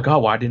going, "Oh my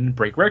God, why didn't it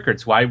break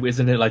records? Why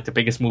isn't it the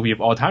biggest movie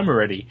of all time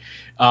already?"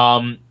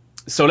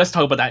 So let's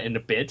talk about that in a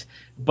bit.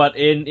 But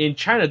in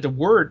China,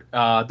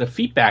 the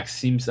feedback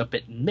seems a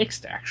bit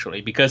mixed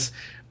actually, because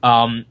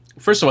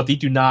first of all, they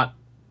do not.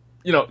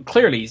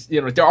 Clearly,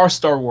 there are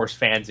Star Wars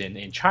fans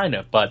in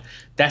China, but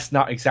that's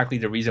not exactly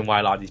the reason why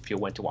a lot of these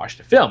people went to watch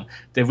the film.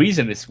 The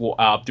reason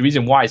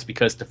why is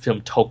because the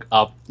film took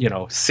up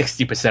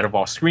 60% of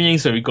all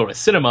screenings. So if you go to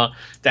cinema,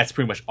 that's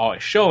pretty much all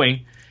it's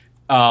showing.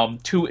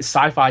 Two,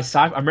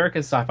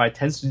 American sci-fi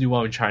tends to do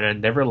well in China,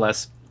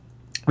 nevertheless,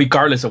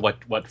 regardless of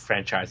what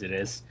franchise it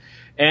is.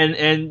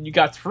 And you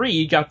got the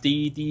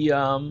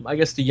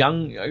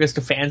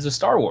fans of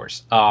Star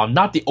Wars.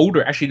 Not the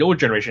older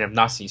generation have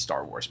not seen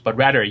Star Wars, but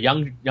rather a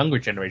younger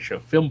generation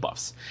of film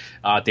buffs.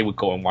 They would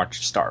go and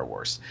watch Star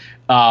Wars.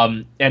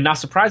 And not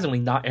surprisingly,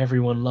 not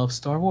everyone loves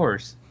Star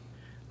Wars.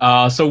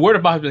 So word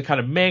of mouth has been kind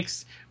of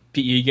mixed.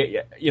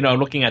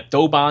 Looking at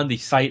Douban, the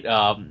site,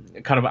 kind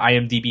of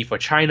IMDb for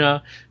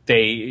China,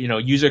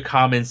 user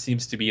comments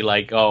seems to be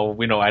like,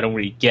 I don't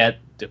really get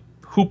the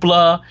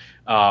hoopla.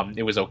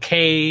 It was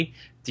okay.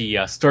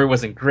 The story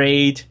wasn't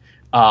great.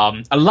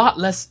 A lot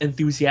less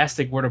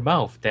enthusiastic word of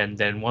mouth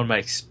than one might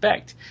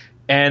expect.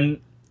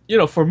 And,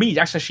 for me,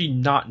 that's actually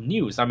not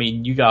news.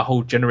 You got a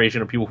whole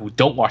generation of people who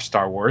don't watch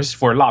Star Wars.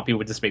 For a lot of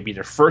people, this may be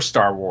their first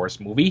Star Wars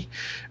movie.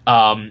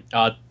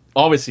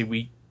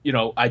 Obviously,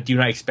 I do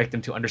not expect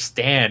them to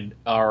understand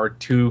or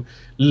to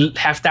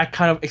have that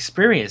kind of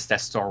experience that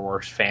Star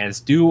Wars fans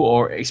do,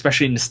 or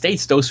especially in the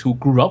States, those who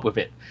grew up with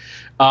it.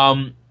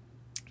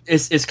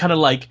 It's kind of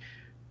like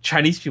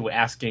Chinese people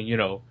asking,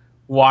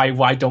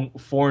 why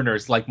don't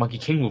foreigners like Monkey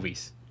King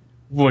movies?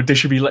 Well, they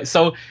should be like.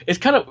 So it's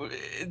kind of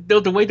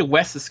the way the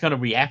West has kind of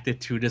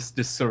reacted to this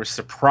sort of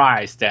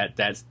surprise that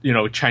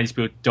Chinese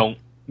people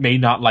may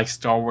not like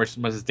Star Wars as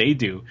much as they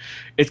do.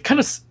 It kind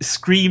of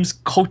screams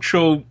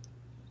cultural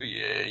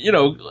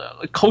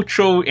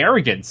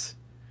arrogance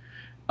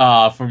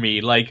for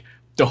me. Why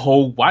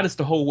does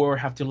the whole world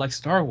have to like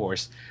Star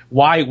Wars?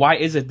 Why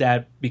is it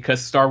that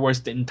because Star Wars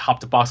didn't top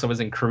the box office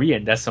in Korea,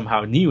 and that's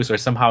somehow news, or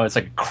somehow it's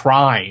like a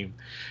crime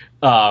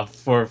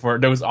for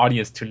those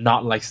audience to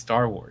not like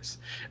Star Wars?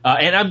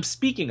 And I'm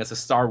speaking as a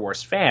Star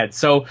Wars fan,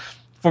 so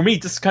for me,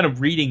 just kind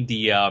of reading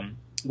the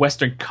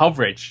Western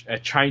coverage,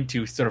 trying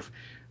to sort of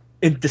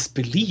in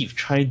disbelief,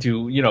 trying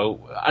to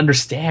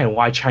understand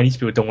why Chinese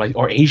people don't like,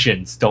 or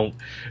Asians don't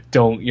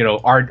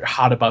aren't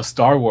hot about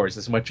Star Wars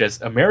as much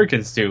as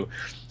Americans do.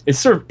 It's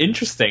sort of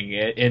interesting,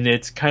 and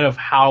it's kind of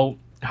how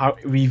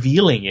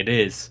revealing it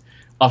is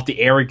of the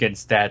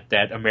arrogance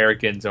that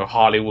Americans or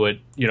Hollywood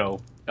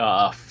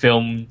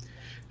film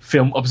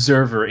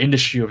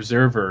industry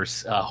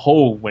observers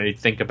hold when they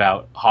think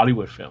about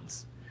Hollywood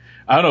films.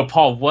 I don't know,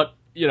 Paul. What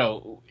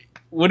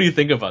do you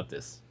think about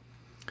this?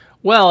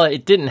 Well,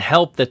 it didn't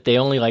help that they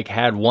only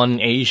had one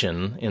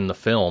Asian in the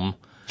film.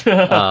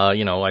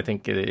 I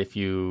think if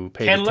you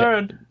pay Ken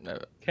Learn.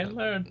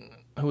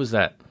 Who was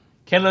that?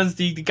 Ken Learn's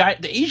the guy,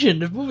 the Asian in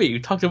the movie. We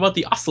talked about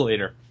the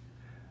oscillator.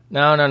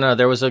 No.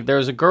 There was a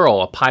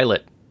girl, a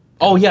pilot.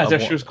 Oh yeah,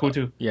 she was cool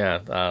too. Yeah,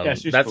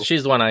 cool.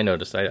 She's the one I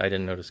noticed. I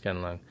didn't notice Ken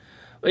Leung.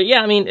 But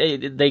yeah, I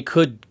mean, they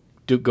could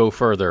go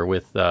further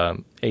with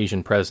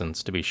Asian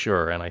presence, to be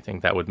sure, and I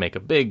think that would make a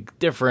big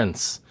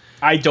difference.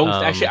 I do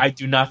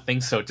not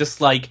think so.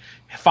 Just like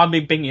Fan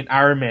Bingbing in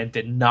Iron Man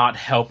did not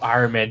help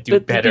Iron Man do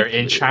better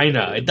in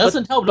China. It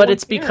doesn't help. But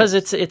it's because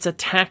it's a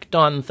tacked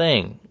on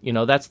thing.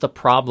 That's the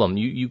problem.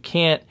 You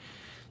can't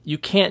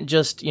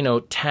just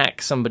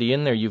tack somebody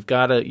in there. You've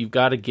got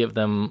to give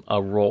them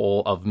a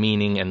role of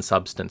meaning and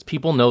substance.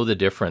 People know the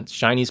difference.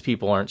 Chinese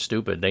people aren't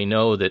stupid. They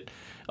know that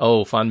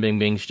Fan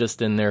Bingbing's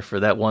just in there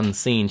for that one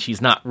scene.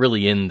 She's not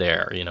really in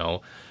there.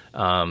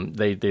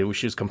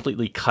 She was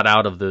completely cut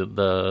out of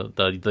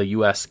the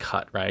U.S.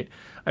 cut, right?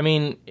 I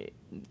mean,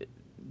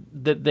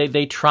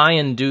 they try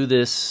and do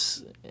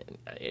this.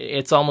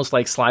 It's almost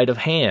like sleight of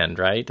hand,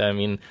 right? I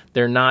mean,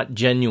 they're not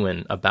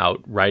genuine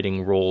about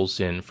writing roles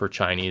in for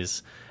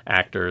Chinese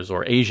actors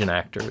or Asian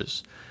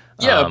actors.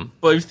 Yeah,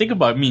 but if you think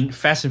about it, I mean,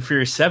 Fast and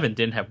Furious 7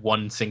 didn't have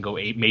one single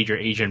major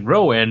Asian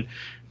role, and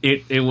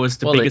it was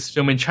the biggest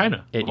film in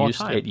China.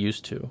 It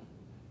used to.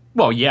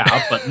 Well,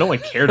 yeah, but no one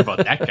cared about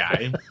that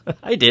guy.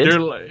 I did.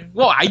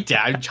 I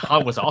did.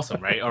 Han was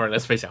awesome, right? Or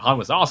let's face it, Han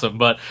was awesome.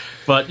 But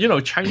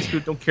Chinese people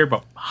don't care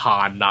about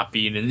Han not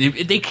being in.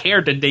 If they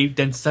cared,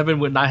 then 7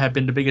 would not have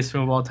been the biggest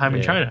film of all time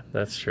in China.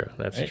 That's true.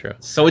 That's true.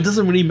 So it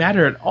doesn't really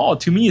matter at all.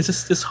 To me, it's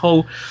just this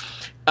whole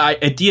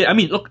idea. I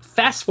mean, look,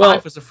 Fast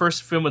 5 was the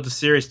first film of the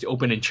series to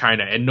open in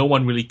China, and no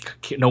one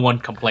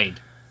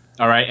complained.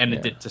 All right, and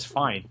it did just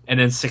fine. And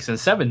then 6 and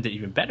 7 did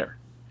even better.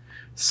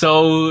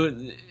 So.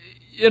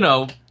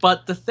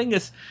 But the thing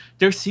is,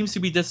 there seems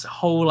to be this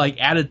whole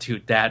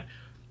attitude that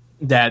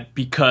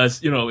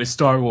because it's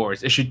Star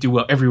Wars, it should do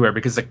well everywhere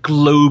because it's a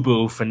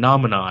global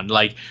phenomenon.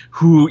 Like,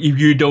 if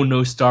you don't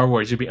know Star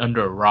Wars, you'd be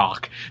under a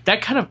rock.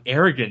 That kind of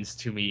arrogance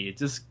to me, it's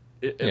just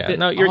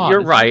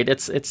you're right.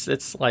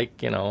 It's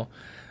like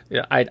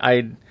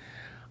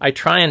I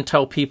try and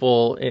tell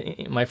people,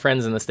 my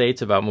friends in the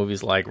States, about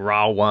movies like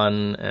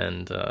Ra-One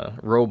and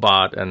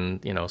Robot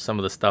and some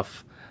of the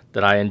stuff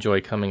that I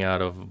enjoy coming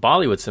out of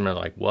Bollywood cinema.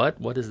 Like,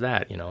 what is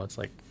that? It's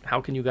like, how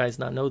can you guys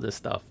not know this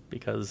stuff?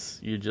 Because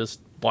you just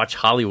watch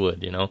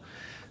Hollywood,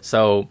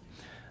 So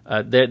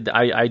I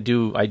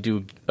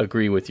do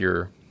agree with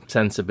your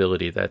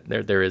sensibility that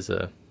there is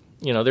a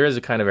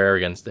kind of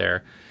arrogance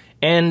there.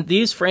 And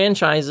these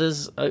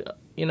franchises,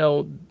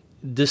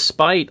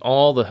 despite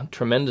all the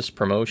tremendous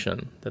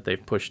promotion that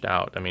they've pushed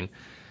out, I mean,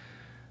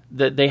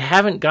 that they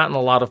haven't gotten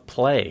a lot of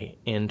play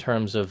in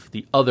terms of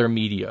the other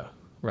media.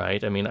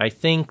 Right. I mean, I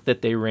think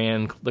that they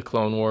ran the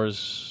Clone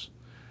Wars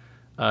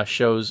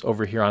shows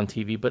over here on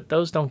TV, but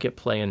those don't get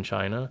play in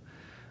China.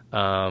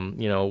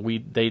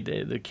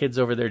 The kids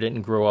over there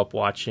didn't grow up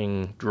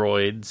watching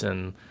Droids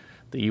and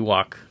the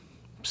Ewok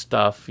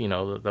stuff.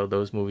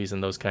 Those movies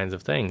and those kinds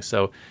of things.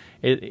 So,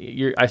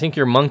 I think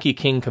your Monkey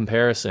King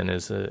comparison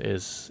is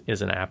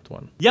an apt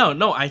one. Yeah.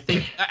 No, I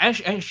think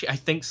actually I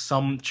think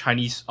some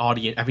Chinese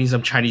audience,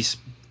 some Chinese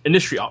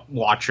industry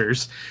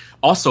watchers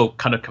also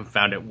kind of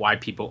confounded why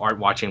people aren't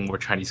watching more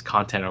Chinese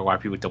content or why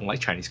people don't like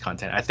Chinese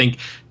content. I think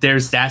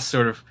there's that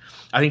sort of,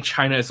 I think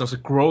China is also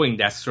growing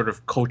that sort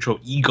of cultural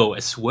ego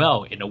as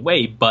well in a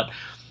way, but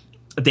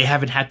they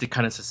haven't had the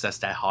kind of success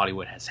that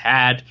Hollywood has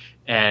had.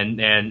 And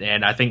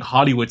I think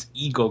Hollywood's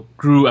ego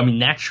grew,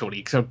 naturally,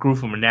 it grew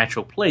from a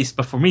natural place.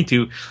 But for me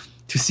to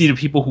see the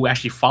people who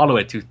actually follow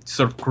it to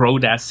sort of grow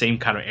that same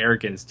kind of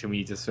arrogance, to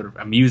me, just sort of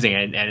amusing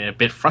and a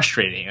bit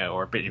frustrating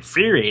or a bit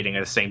infuriating at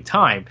the same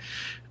time.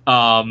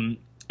 And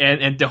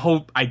the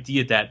whole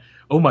idea that,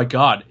 oh my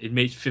God, it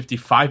made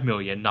 55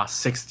 million, not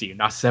 60,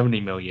 not 70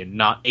 million,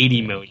 not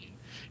 80 million.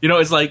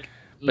 It's like,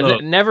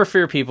 but never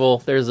fear, people.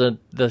 There's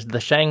the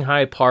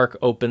Shanghai park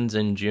opens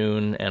in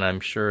June, and I'm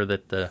sure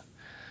that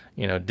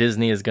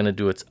Disney is going to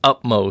do its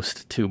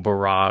utmost to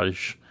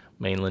barrage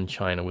mainland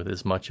China with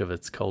as much of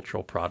its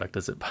cultural product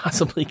as it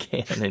possibly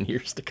can in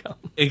years to come.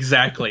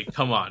 Exactly.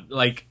 Come on.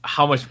 Like,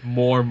 how much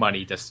more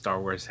money does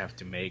Star Wars have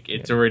to make?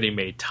 It's already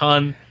made a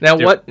ton. Now,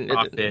 what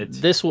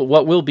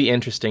will be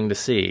interesting to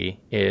see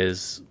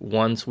is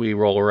once we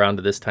roll around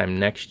to this time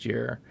next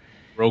year,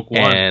 Rogue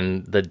One,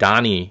 and the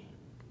Donnie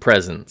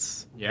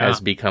presence has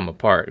become a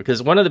part.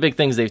 Because one of the big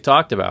things they've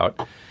talked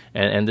about,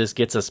 and this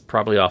gets us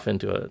probably off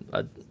into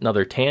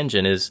another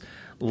tangent, is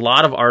a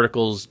lot of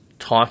articles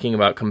talking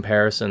about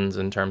comparisons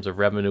in terms of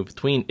revenue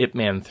between Ip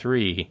Man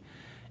 3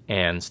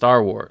 and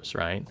Star Wars,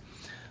 right?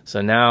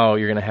 So now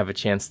you're going to have a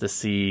chance to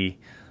see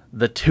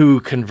the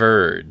two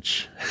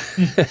converge.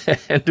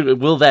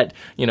 And will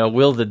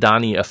the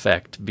Donnie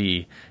effect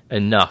be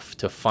enough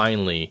to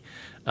finally,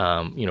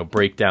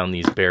 break down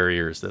these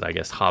barriers that I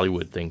guess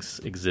Hollywood thinks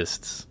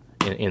exists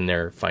in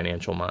their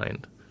financial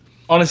mind?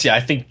 Honestly, I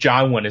think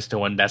John Woo is the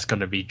one that's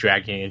going to be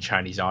dragging in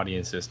Chinese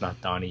audiences, not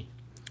Donnie.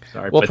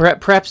 Sorry, well,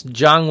 perhaps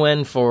Zhang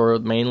Wen for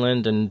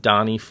mainland and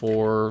Donnie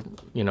for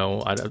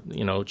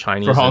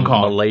Chinese, for Hong and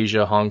Kong,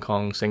 Malaysia, Hong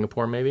Kong,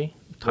 Singapore, maybe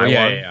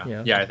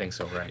Taiwan. Yeah, I think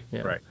so. Right.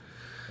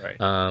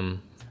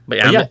 But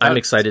I'm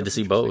excited to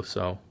see both.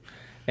 So,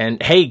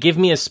 and hey, give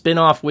me a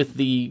spin-off with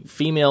the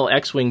female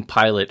X-wing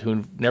pilot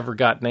who never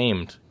got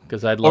named,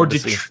 because I'd love to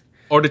see.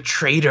 Or the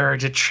traitor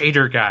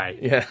guy.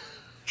 Yeah,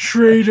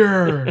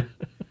 traitor.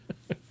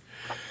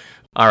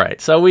 All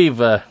right, so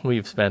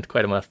we've spent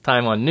quite enough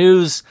time on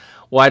news.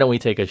 Why don't we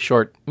take a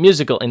short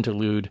musical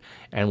interlude,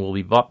 and we'll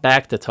be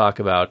back to talk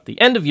about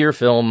the end-of-year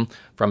film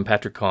from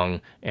Patrick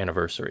Kong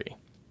Anniversary.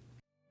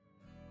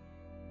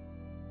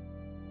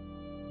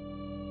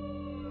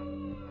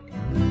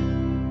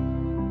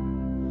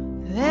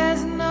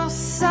 There's no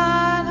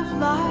sign of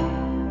life.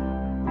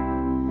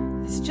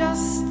 It's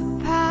just the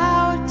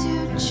power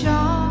to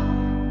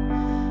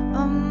charm.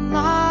 I'm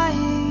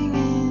lying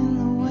in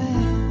the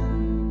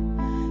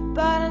wind,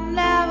 but I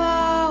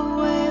never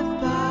wave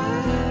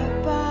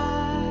bye-bye.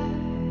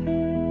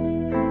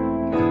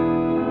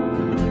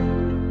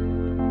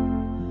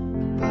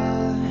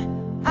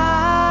 But I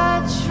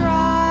try.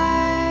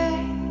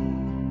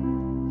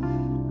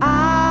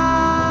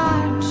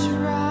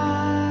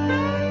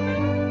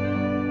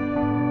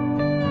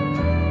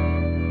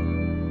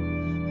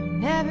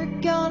 Never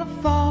gonna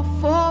fall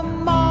for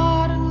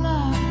modern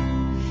love.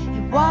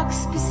 It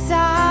walks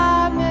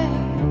beside me.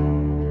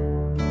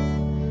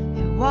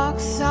 It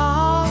walks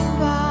on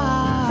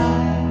by.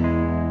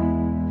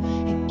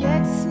 It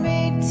gets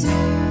me to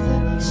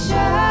the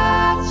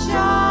church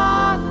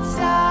on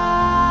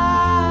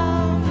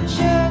time. The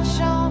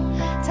church on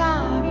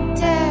time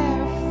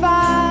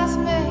terrifies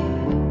me.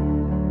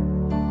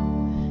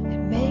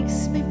 It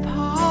makes me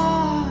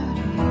part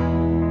of you.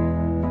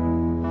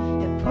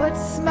 It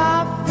puts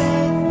my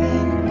faith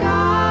in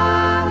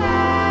God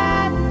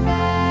and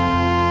man.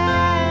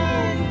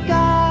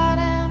 God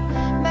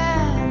and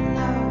man,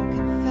 no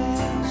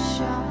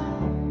confession.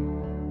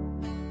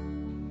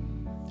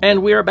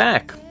 And we are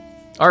back.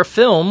 Our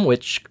film,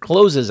 which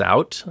closes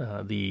out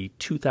the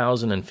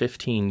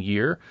 2015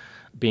 year,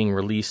 being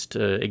released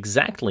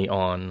exactly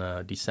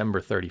on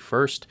December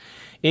 31st,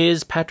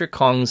 is Patrick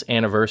Kong's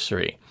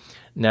Anniversary.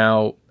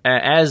 Now,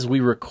 as we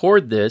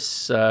record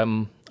this,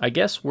 I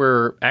guess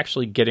we're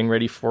actually getting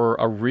ready for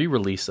a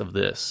re-release of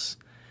this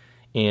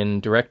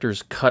in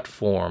director's cut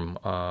form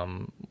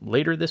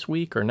later this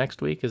week or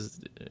next week.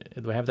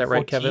 Do I have that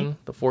right, Kevin?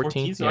 The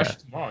 14th? Yeah.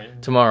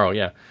 Tomorrow,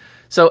 yeah.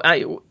 So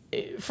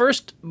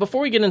first,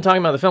 before we get into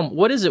talking about the film,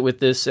 what is it with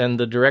this and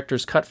the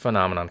director's cut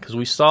phenomenon? Because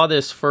we saw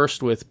this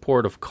first with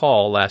Port of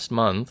Call last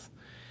month,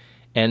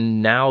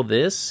 and now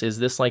this? Is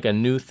this like a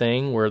new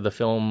thing where the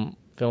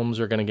films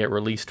are going to get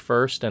released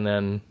first and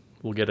then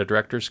we'll get a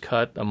director's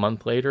cut a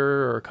month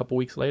later or a couple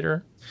weeks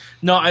later?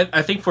 No,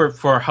 I think for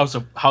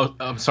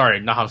I'm sorry,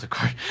 not House of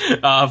Cards.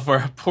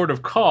 For Port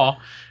of Call,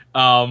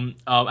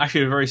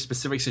 actually a very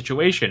specific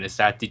situation is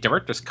that the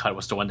director's cut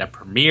was the one that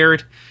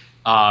premiered.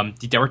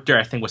 The director,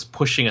 I think, was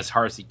pushing as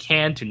hard as he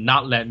can to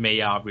not let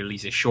Mayow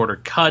release a shorter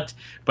cut,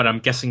 but I'm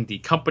guessing the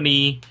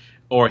company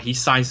or he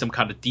signed some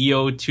kind of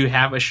deal to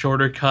have a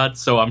shorter cut,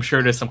 so I'm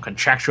sure there's some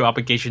contractual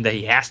obligation that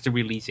he has to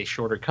release a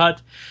shorter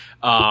cut,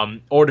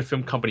 or the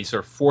film company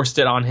sort of forced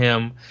it on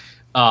him.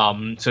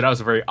 So that was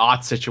a very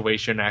odd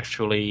situation,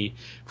 actually.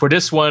 For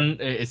this one,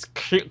 it's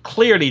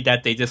clearly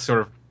that they just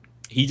sort of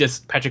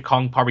Patrick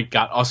Kong probably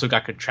got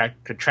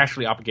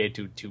contractually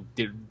obligated to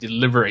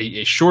deliver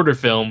a shorter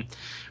film.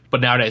 But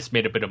now that it's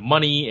made a bit of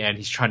money and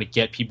he's trying to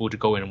get people to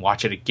go in and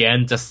watch it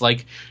again, just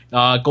like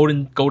 12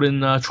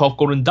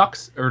 Golden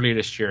Ducks earlier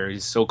this year,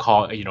 his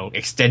so-called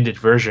extended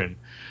version,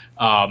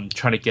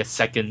 trying to get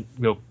second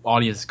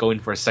audience going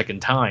for a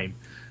second time.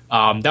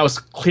 That was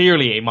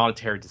clearly a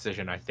monetary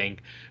decision, I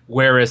think.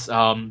 Whereas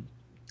the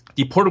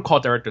Port of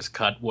Call director's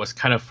cut was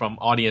kind of from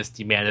audience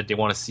demand that they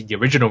want to see the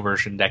original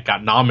version that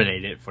got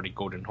nominated for the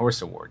Golden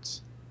Horse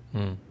Awards.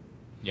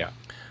 Yeah.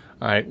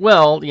 All right.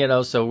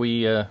 Well, so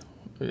we.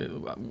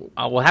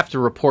 I will have to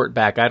report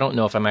back. I don't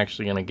know if I'm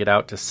actually going to get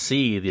out to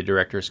see the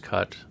director's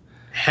cut.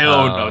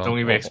 Hell no! Don't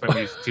even expect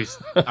me to.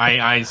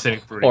 I ain't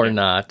sitting for it. Or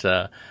not.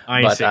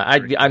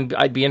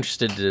 I'd be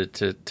interested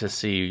to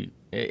see.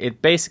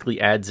 It basically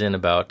adds in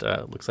about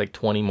looks like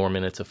 20 more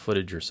minutes of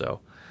footage or so.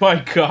 My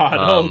God!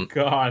 Oh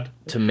God!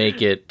 To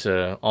make it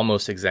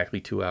almost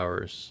exactly 2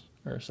 hours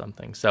or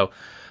something. So,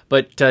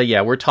 but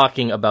yeah, we're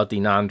talking about the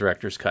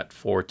non-director's cut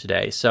for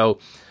today. So,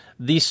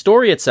 the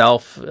story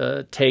itself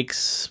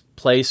takes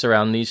place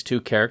around these two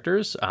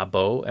characters,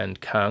 Abo and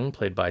Kang,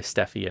 played by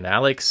Steffi and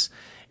Alex.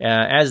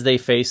 As they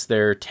face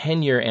their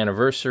 10-year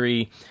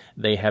anniversary,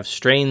 they have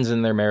strains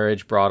in their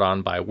marriage brought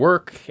on by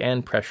work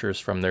and pressures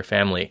from their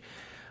family.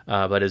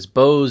 But as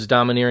Bo's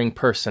domineering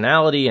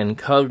personality and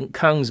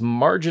Kung's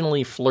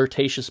marginally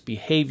flirtatious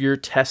behavior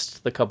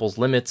test the couple's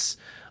limits,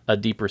 a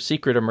deeper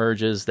secret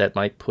emerges that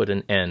might put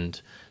an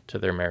end to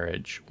their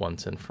marriage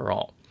once and for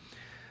all.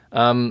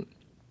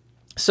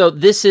 So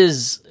this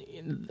is,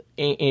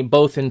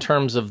 both in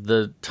terms of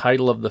the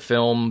title of the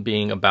film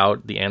being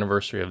about the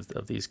anniversary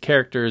of these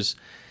characters,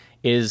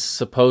 is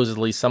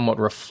supposedly somewhat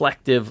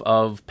reflective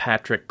of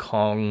Patrick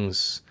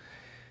Kong's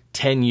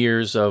 10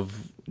 years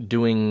of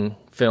doing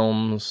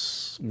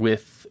films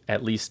with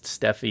at least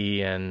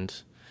Steffi and,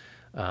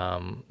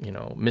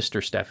 Mr.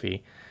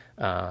 Steffi,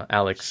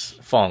 Alex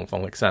Fong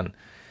Lixan.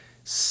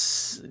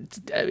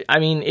 I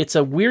mean, it's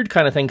a weird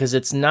kind of thing because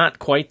it's not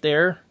quite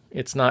there.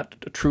 It's not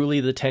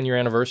truly the 10-year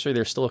anniversary.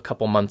 There's still a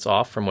couple months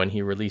off from when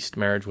he released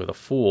Marriage with a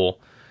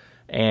Fool.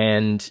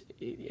 And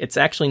it's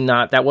actually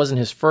not, that wasn't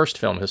his first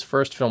film. His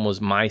first film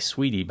was My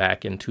Sweetie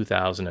back in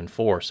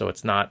 2004. So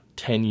it's not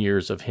 10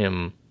 years of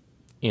him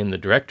in the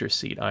director's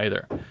seat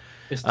either.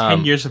 It's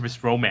 10 years of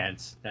his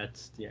romance.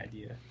 That's the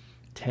idea.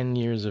 10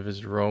 years of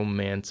his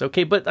romance.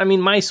 Okay, but I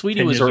mean, My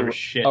Sweetie was a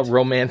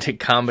romantic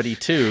comedy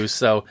too.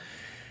 So,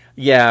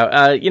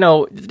 yeah,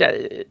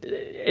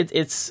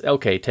 it's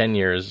okay, 10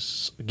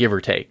 years, give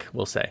or take,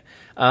 we'll say.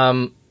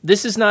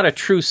 This is not a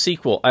true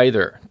sequel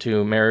either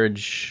to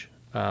Marriage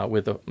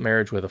with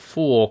a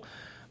Fool,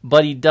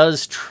 but he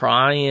does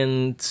try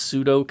and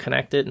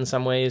pseudo-connect it in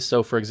some ways.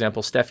 So, for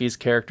example, Steffi's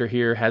character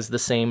here has the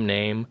same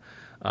name.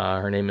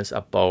 Her name is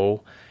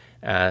Bo.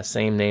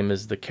 Same name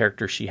as the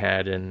character she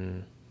had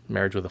in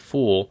Marriage with a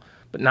Fool,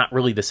 but not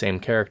really the same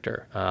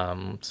character.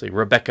 So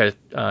Rebecca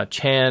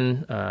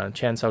Chan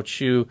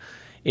Sao-Chu,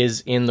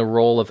 is in the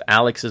role of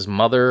Alex's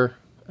mother,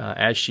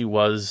 as she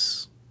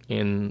was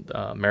in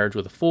Marriage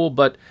with a Fool,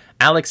 but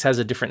Alex has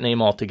a different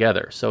name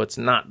altogether, so it's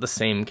not the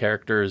same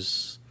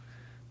characters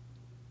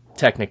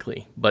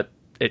technically, but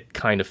it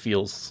kind of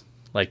feels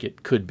like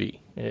it could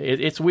be.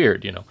 It's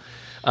weird,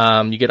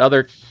 you get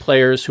other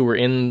players who were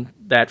in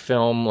that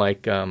film,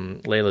 like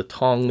Layla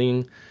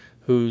Tongling,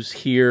 who's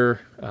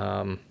here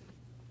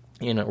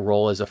in a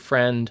role as a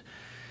friend.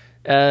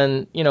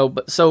 And,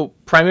 but so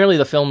primarily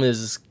the film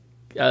is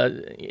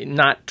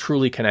not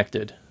truly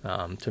connected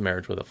to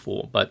Marriage with a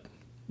Fool, but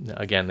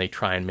again, they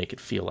try and make it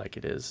feel like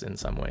it is in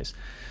some ways.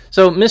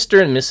 So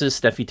Mr. and Mrs.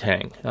 Steffi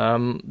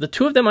Tang, the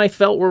two of them I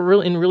felt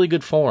were in really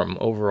good form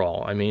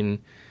overall. I mean,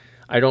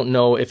 I don't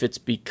know if it's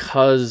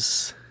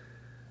because,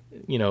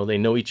 they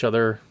know each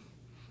other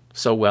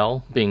so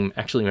well, being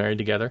actually married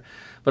together,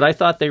 but I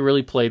thought they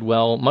really played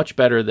well, much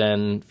better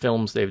than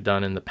films they've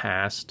done in the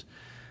past.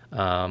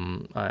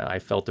 I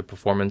felt the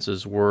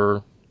performances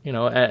were,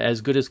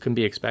 as good as can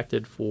be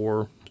expected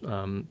for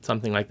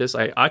something like this.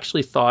 I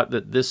actually thought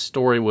that this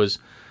story was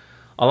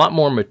a lot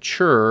more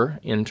mature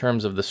in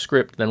terms of the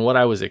script than what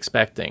I was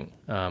expecting.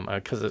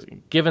 Because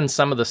given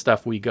some of the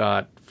stuff we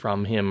got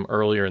from him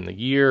earlier in the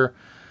year,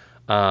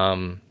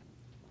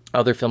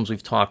 other films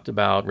we've talked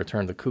about,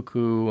 Return to the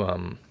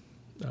Cuckoo,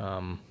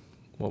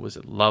 what was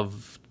it,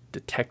 Love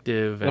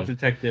Detective? Love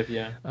Detective,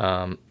 yeah.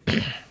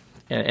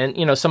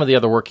 And some of the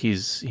other work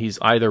he's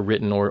either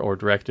written or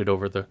directed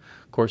over the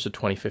course of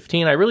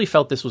 2015, I really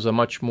felt this was a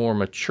much more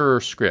mature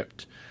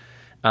script.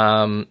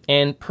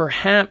 And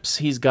perhaps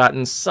he's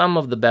gotten some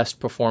of the best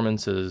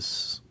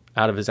performances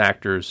out of his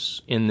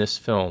actors in this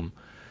film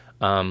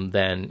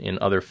than in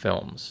other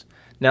films.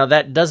 Now,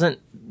 that doesn't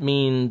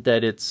mean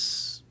that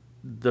it's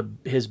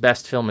his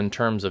best film in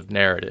terms of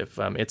narrative.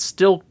 It's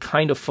still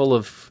kind of full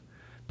of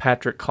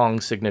Patrick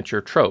Kong's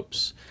signature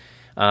tropes.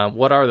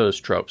 What are those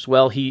tropes?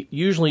 Well, he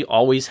usually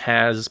always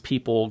has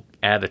people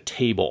at a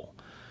table,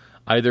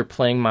 either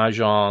playing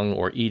mahjong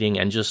or eating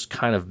and just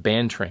kind of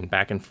bantering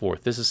back and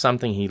forth. This is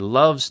something he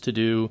loves to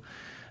do.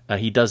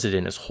 He does it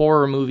in his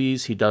horror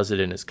movies. He does it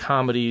in his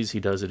comedies. He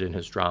does it in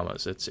his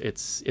dramas.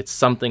 It's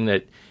something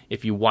that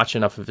if you watch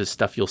enough of his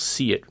stuff, you'll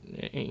see it,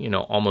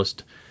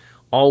 almost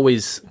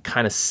always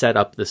kind of set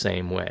up the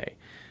same way.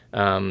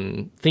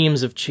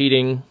 Themes of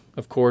cheating,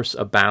 of course,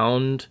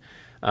 abound.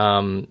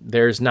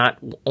 There's not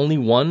only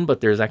one, but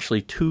there's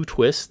actually two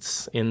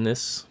twists in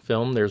this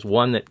film. There's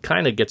one that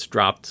kind of gets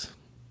dropped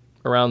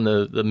around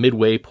the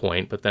midway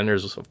point, but then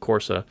there's, of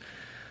course,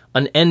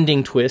 an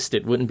ending twist.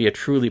 It wouldn't be a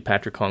truly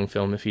Patrick Kong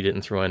film if he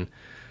didn't throw in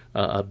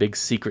a big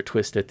secret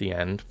twist at the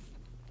end.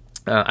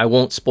 I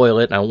won't spoil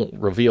it, and I won't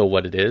reveal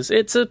what it is.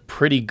 It's a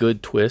pretty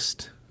good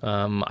twist.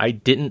 I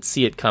didn't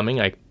see it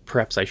coming.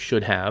 Perhaps I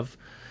should have,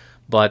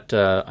 but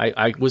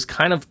I was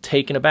kind of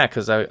taken aback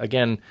because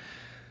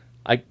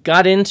I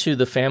got into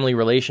the family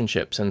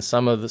relationships and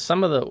some of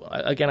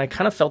the again, I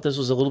kind of felt this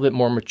was a little bit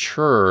more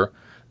mature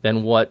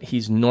than what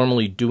he's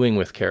normally doing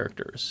with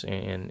characters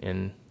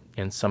in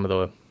some of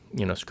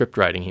the script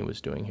writing he was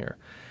doing here.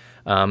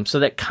 So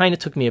that kind of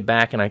took me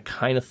aback, and I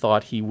kind of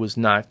thought he was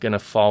not going to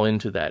fall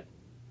into that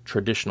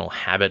traditional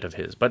habit of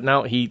his. But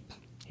no, he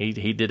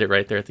did it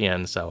right there at the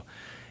end. So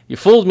you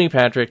fooled me,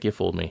 Patrick. You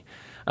fooled me.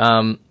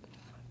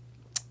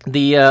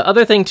 The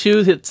other thing,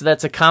 too,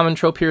 that's a common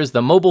trope here is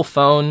the mobile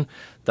phone.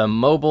 The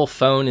mobile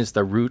phone is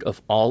the root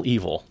of all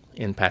evil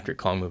in Patrick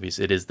Kong movies.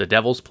 It is the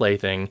devil's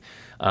plaything.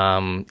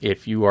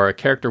 If you are a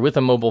character with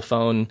a mobile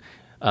phone,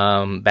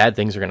 bad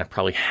things are going to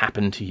probably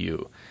happen to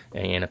you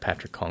in a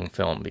Patrick Kong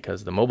film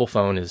because the mobile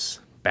phone is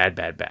bad,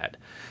 bad, bad.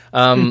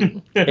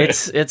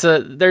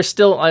 There's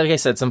still, like I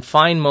said, some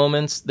fine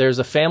moments. There's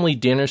a family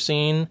dinner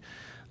scene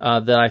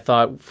that I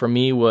thought, for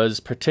me, was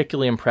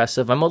particularly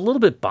impressive. I'm a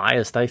little bit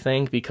biased, I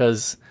think,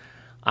 because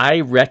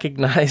I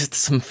recognized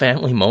some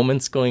family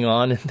moments going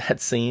on in that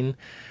scene.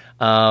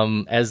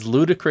 As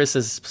ludicrous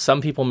as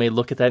some people may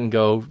look at that and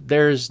go,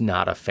 there's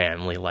not a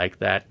family like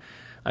that.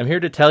 I'm here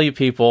to tell you,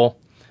 people,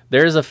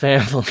 there's a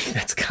family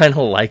that's kind of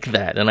like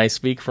that, and I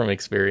speak from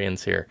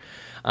experience here.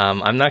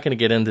 I'm not going to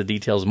get into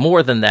details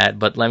more than that,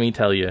 but let me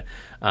tell you,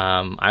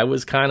 I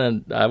was kind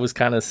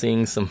of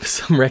seeing some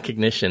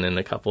recognition in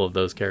a couple of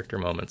those character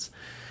moments.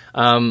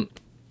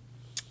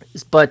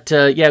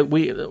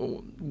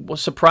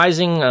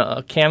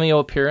 Surprising cameo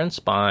appearance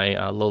by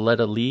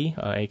Loletta Lee,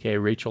 aka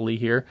Rachel Lee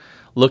here,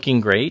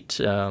 looking great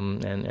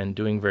and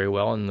doing very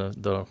well in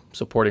the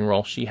supporting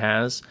role she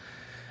has.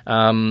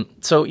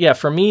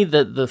 For me,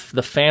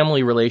 the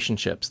family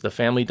relationships, the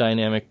family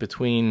dynamic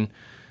between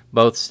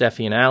both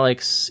Steffi and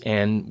Alex,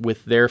 and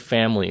with their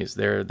families,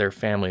 their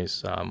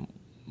families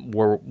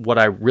were what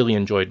I really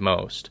enjoyed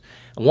most.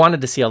 I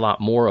wanted to see a lot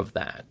more of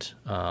that.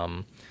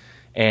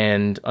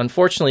 And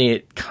unfortunately,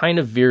 it kind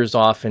of veers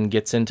off and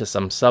gets into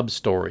some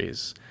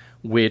sub-stories,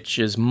 which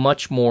is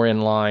much more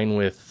in line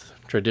with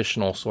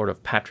traditional sort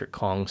of Patrick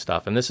Kong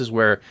stuff. And this is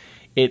where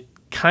it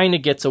kind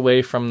of gets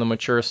away from the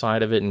mature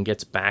side of it and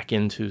gets back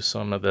into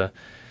some of the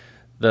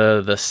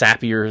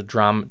sappier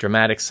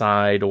dramatic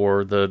side,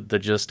 or the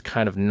just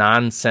kind of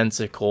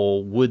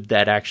nonsensical would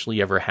that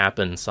actually ever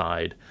happen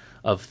side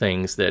of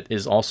things that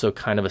is also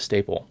kind of a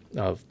staple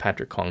of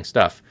Patrick Kong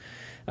stuff.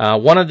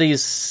 One of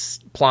these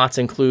plots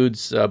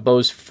includes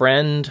Bo's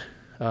friend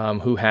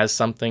who has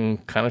something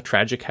kind of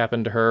tragic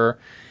happen to her,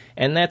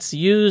 and that's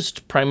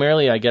used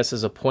primarily, I guess,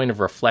 as a point of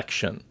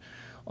reflection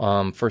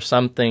for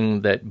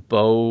something that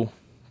Bo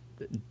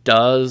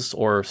does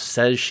or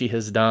says she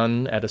has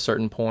done at a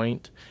certain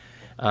point.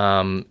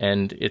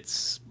 And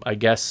it's, I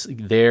guess,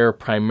 there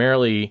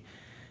primarily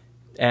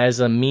as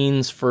a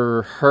means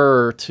for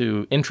her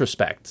to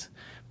introspect,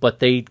 but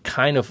they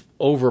kind of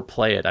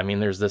overplay it. I mean,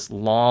 there's this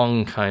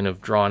long kind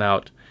of drawn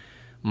out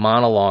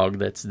monologue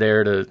that's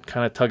there to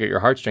kind of tug at your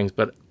heartstrings,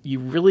 but you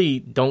really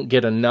don't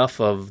get enough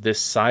of this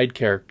side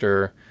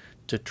character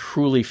to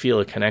truly feel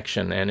a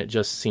connection, and it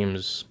just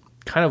seems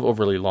kind of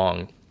overly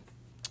long.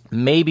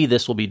 Maybe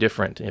this will be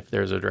different if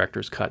there's a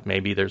director's cut.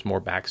 Maybe there's more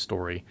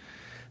backstory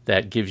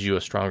that gives you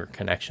a stronger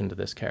connection to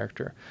this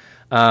character.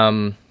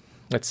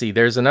 Let's see.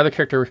 There's another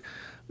character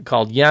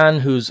called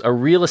Yan, who's a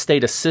real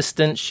estate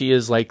assistant. She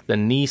is like the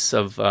niece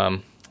of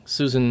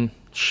Susan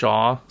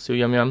Shaw, Su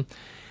Yum Yum.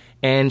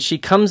 And she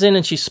comes in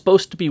and she's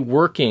supposed to be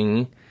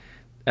working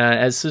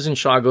as Susan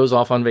Shaw goes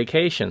off on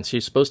vacation.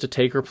 She's supposed to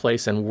take her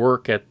place and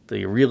work at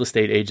the real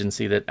estate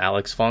agency that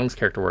Alex Fong's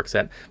character works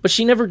at. But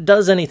she never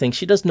does anything.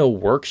 She does no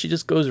work. She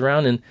just goes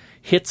around and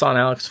hits on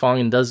Alex Fong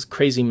and does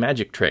crazy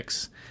magic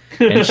tricks.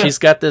 And she's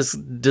got this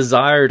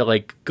desire to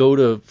like go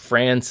to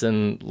France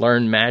and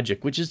learn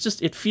magic, which is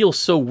just, it feels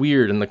so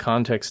weird in the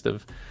context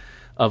of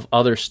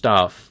other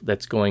stuff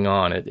that's going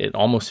on. It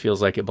almost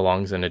feels like it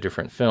belongs in a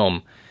different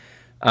film.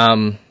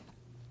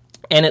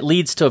 And it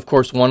leads to, of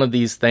course, one of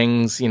these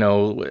things,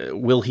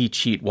 will he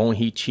cheat, won't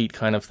he cheat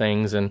kind of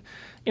things. And,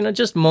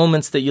 just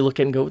moments that you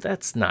look at and go,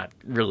 that's not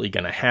really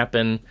going to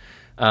happen.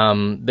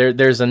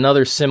 There's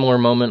another similar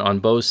moment on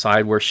Bo's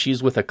side where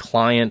she's with a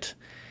client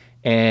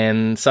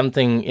and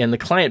the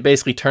client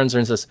basically turns her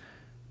and says,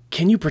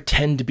 can you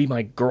pretend to be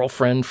my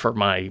girlfriend for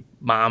my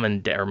mom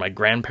and dad or my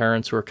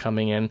grandparents who are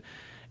coming in?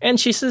 And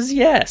she says,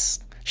 yes.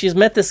 She's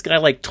met this guy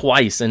like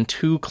twice in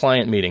 2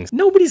 client meetings.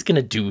 Nobody's going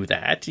to do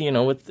that.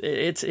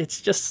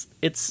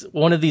 It's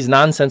one of these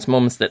nonsense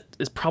moments that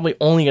is probably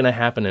only going to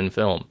happen in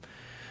film.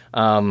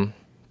 And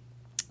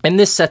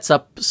this sets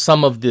up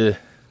some of the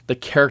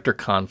character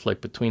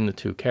conflict between the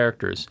 2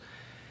 characters.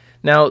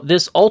 Now,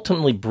 this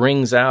ultimately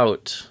brings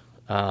out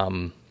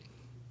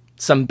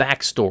some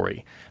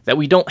backstory that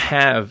we don't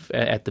have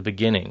at the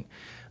beginning.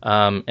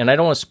 And I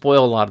don't want to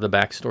spoil a lot of the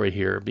backstory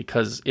here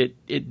because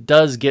it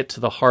does get to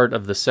the heart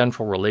of the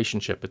central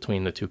relationship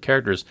between the 2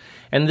 characters.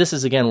 And this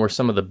is, again, where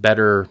some of the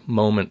better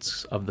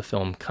moments of the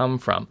film come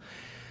from.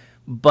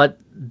 But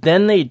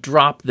then they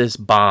drop this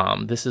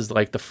bomb. This is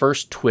like the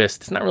first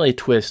twist. It's not really a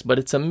twist, but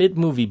it's a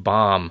mid-movie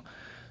bomb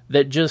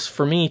that just,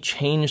 for me,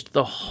 changed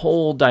the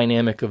whole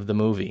dynamic of the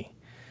movie.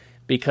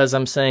 Because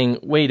I'm saying,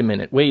 wait a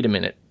minute.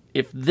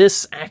 If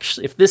this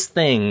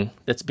thing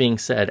that's being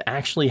said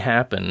actually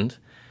happened,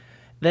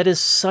 that is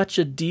such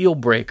a deal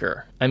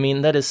breaker. I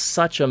mean, that is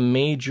such a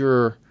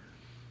major,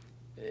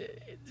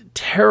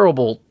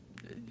 terrible,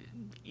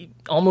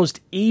 almost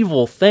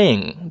evil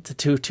thing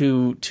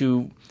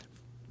to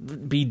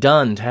be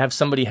done, to have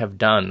somebody have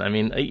done. I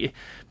mean,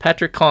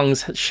 Patrick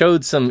Kong's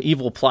showed some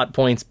evil plot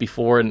points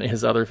before in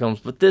his other films,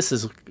 but this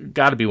has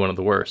got to be one of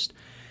the worst.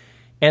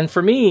 And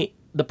for me,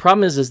 the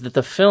problem is that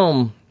the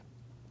film,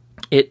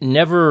 it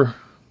never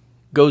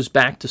goes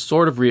back to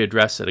sort of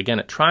readdress it. Again,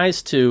 it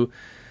tries to,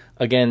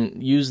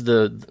 use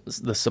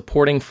the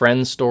supporting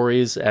friend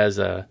stories as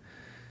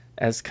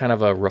kind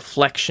of a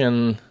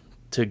reflection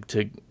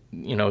to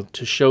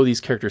show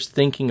these characters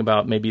thinking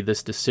about maybe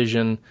this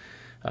decision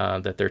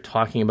that they're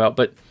talking about,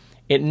 but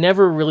it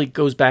never really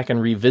goes back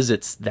and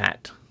revisits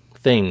that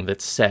thing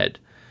that's said.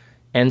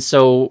 And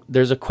so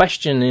there's a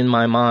question in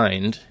my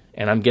mind,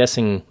 and I'm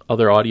guessing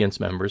other audience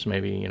members,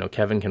 maybe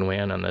Kevin can weigh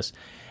in on this,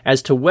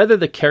 as to whether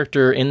the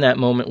character in that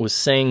moment was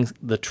saying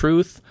the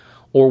truth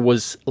or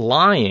was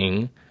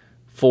lying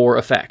for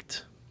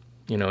effect,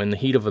 in the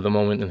heat of the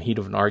moment, in the heat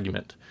of an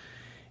argument.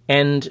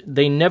 And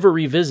they never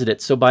revisit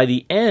it. So by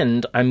the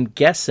end, I'm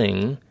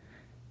guessing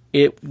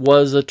it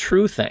was a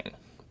true thing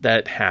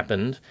that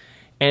happened.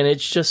 And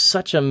it's just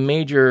such a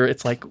major,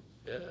 it's like,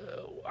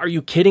 are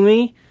you kidding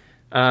me?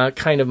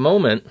 Kind of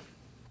moment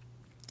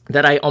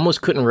that I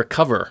almost couldn't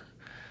recover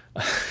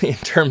in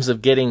terms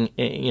of getting,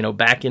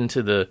 back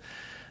into the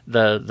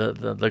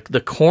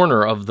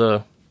corner of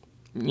the,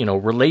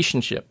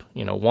 relationship,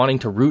 wanting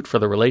to root for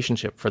the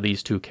relationship for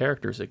these two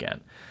characters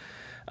again.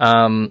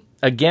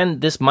 Again,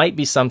 this might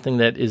be something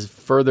that is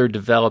further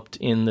developed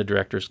in the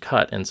director's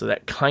cut, and so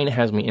that kind of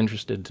has me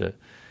interested to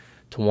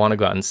want to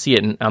go out and see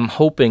it. And I'm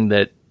hoping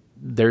that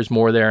there's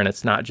more there, and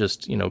it's not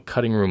just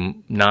cutting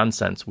room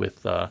nonsense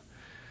with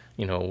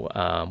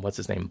what's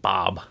his name,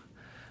 Bob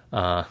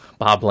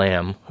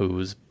Lamb,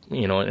 who's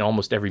in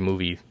almost every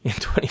movie in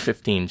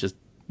 2015 just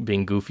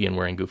being goofy and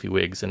wearing goofy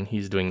wigs, and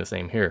he's doing the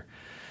same here.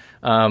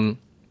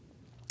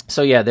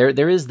 So yeah,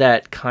 there is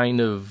that kind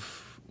of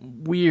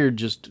weird,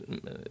 just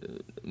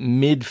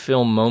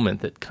mid-film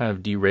moment that kind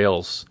of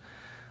derails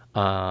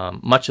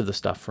much of the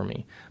stuff for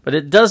me. But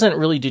it doesn't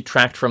really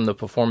detract from the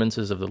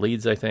performances of the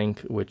leads, I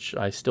think, which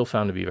I still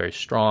found to be very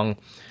strong.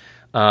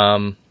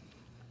 There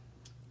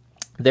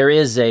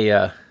is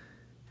there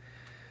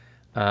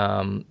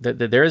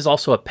is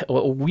also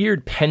a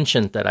weird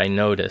penchant that I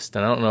noticed,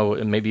 and I don't know,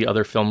 maybe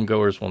other film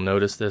goers will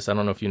notice this. I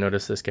don't know if you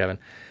noticed this, Kevin,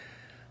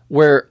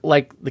 where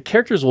like the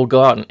characters will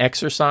go out and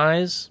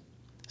exercise.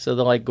 So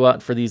they'll like go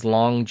out for these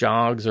long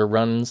jogs or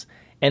runs,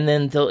 and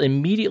then they'll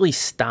immediately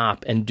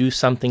stop and do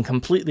something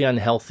completely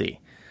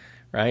unhealthy,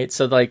 right?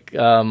 So like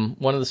one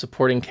of the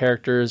supporting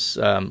characters,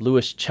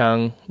 Louis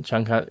Chung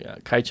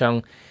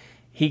Kai-chung,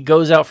 he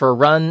goes out for a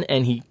run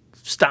and he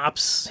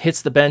stops,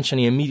 hits the bench, and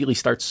he immediately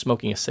starts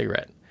smoking a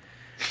cigarette.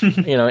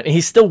 And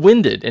he's still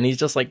winded, and he's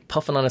just like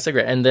puffing on a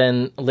cigarette. And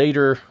then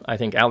later, I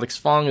think Alex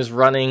Fong is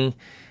running,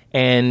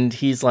 and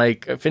he's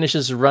like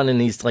finishes the run,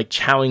 and he's like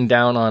chowing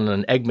down on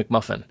an Egg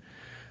McMuffin.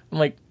 I'm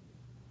like,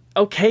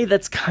 okay,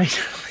 that's kind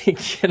of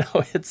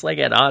like, it's like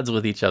at odds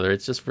with each other.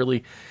 It's just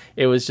really,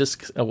 it was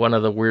just one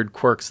of the weird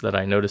quirks that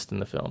I noticed in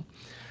the film.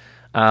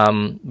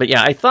 But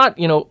yeah, I thought,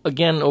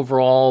 again,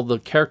 overall, the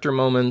character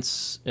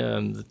moments,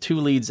 the two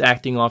leads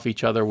acting off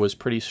each other was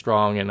pretty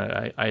strong, and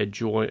I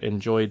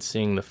enjoyed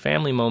seeing the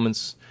family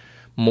moments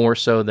more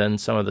so than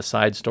some of the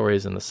side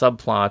stories and the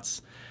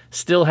subplots.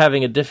 Still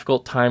having a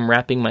difficult time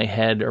wrapping my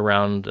head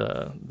around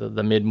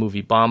the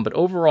mid-movie bomb, but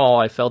overall,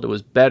 I felt it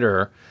was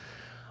better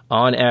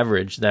on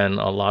average than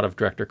a lot of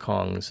Director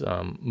Kong's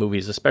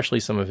movies, especially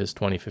some of his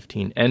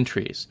 2015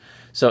 entries.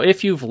 So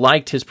if you've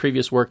liked his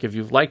previous work, if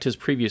you've liked his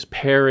previous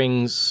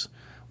pairings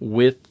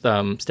with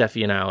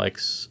Steffi and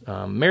Alex,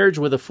 Marriage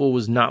with a Fool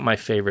was not my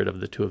favorite of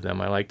the two of them.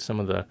 I liked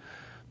some of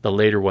the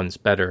later ones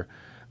better.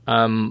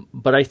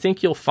 But I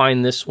think you'll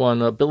find this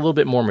one a little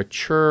bit more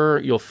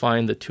mature. You'll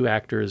find the two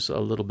actors a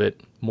little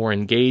bit more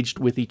engaged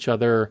with each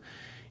other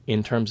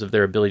in terms of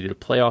their ability to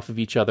play off of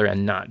each other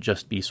and not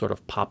just be sort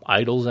of pop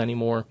idols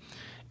anymore.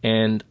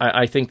 And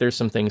I think there's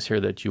some things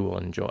here that you will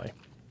enjoy.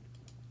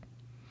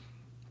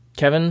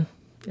 Kevin,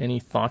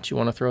 any thoughts you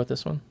want to throw at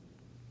this one?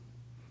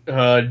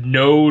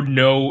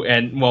 No,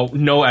 and well,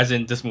 no, as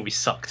in this movie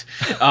sucked.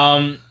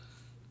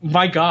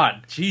 My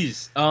God,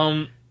 jeez.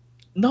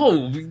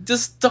 No,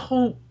 just the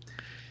whole,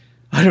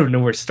 I don't know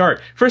where to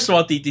start. First of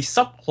all, the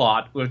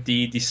subplot with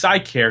the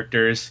side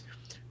characters,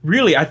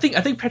 really, I think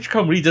Patrick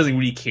Kong really doesn't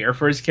really care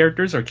for his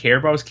characters or care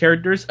about his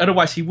characters.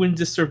 Otherwise, he wouldn't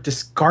just sort of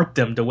discard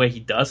them the way he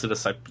does to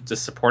the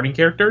supporting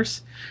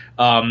characters,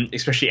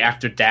 especially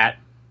after that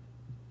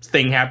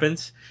thing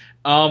happens.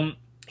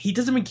 He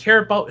doesn't even care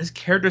about his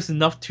characters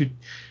enough to,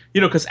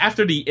 because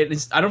after I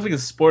don't think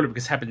it's a spoiler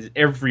because it happens in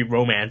every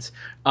romance.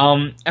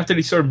 After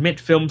the sort of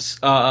mid-films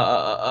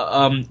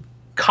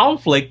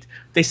conflict,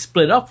 they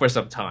split up for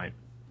some time.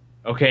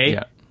 Okay?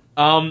 Yeah.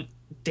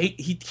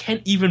 He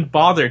can't even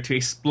bother to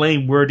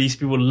explain where these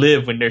people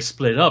live when they're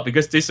split up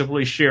because they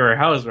supposedly share a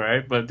house,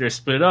 right? But they're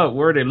split up.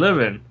 Where are they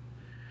living?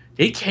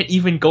 They can't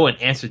even go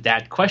and answer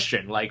that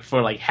question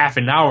for half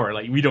an hour.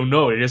 Like, we don't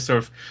know. They're just sort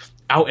of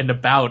out and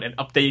about and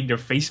updating their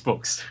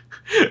Facebooks,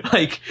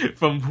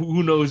 from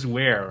who knows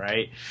where,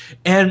 right?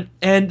 And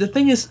the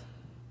thing is,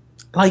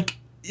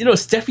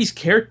 Steffi's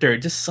character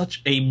just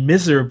such a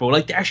miserable.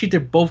 Like they're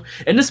both,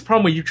 and this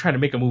problem when you're trying to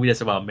make a movie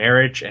that's about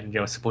marriage and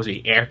supposed to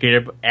be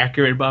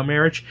accurate about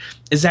marriage,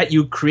 is that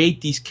you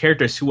create these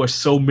characters who are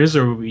so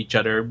miserable with each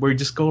other. Where you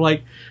just go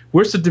like,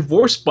 "Where's the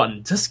divorce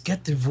button? Just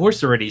get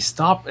divorced already.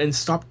 Stop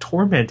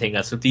tormenting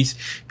us with these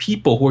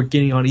people who are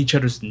getting on each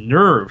other's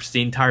nerves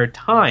the entire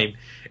time."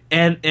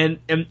 And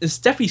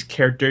Steffi's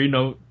character,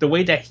 the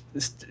way that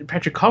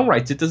Patrick Kong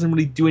writes it doesn't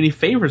really do any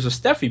favors with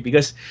Steffi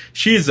because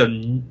she's a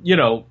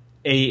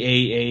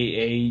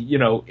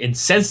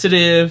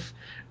insensitive,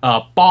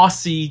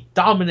 bossy,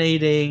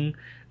 dominating,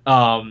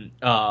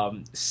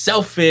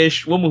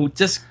 selfish woman who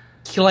just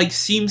like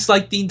seems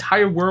like the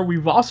entire world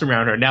revolves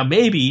around her. Now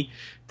maybe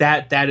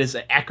that is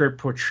an accurate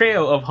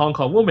portrayal of Hong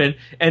Kong women,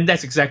 and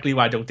that's exactly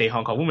why I don't date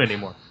Hong Kong women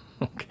anymore.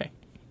 Okay.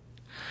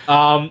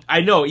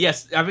 I know,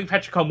 yes, I think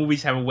Patrick Kong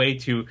movies have a way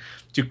to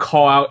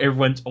call out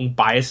everyone's own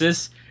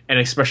biases, and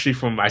especially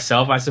from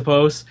myself, I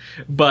suppose.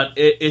 But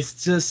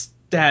it's just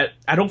that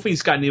I don't think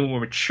he's gotten any more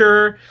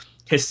mature.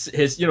 His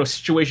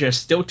situation is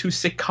still too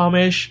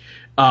sitcomish.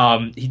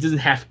 He doesn't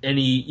have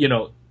any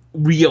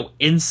real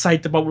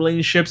insight about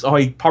relationships. Or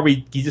he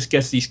just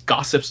gets these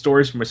gossip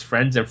stories from his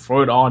friends and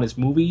throw it all in his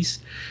movies.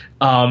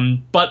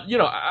 But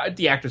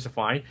the actors are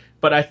fine.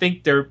 But I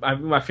think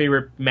my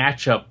favorite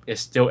matchup is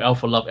still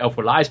Alpha Love,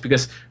 Alpha Lies,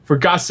 because for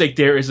God's sake,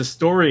 there is a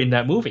story in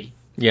that movie.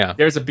 Yeah.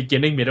 There's a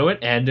beginning, middle,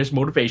 and end. There's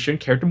motivation,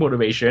 character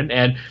motivation,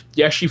 and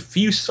you actually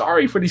feel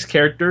sorry for these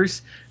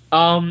characters.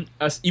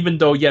 Even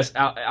though, yes,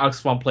 Alex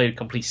Fong played a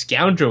complete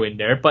scoundrel in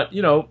there, but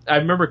I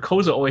remember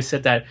Koza always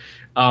said that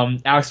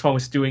Alex Fong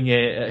was doing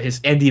his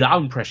Andy Lau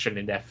impression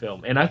in that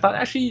film, and I thought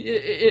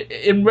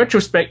actually, in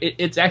retrospect,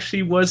 it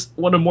actually was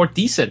one of the more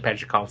decent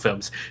Patrick Kong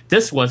films.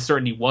 This one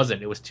certainly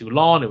wasn't. It was too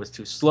long, it was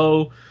too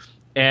slow,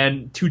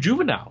 and too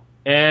juvenile,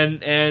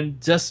 and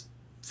just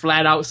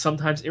flat out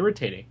sometimes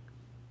irritating.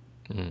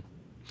 Mm-hmm.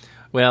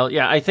 Well,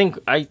 yeah, I think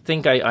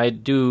I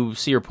do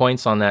see your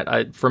points on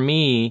that. For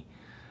me,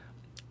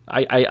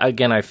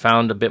 I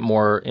found a bit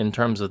more in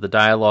terms of the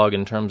dialogue,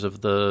 in terms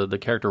of the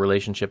character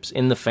relationships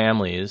in the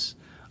families,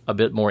 a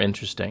bit more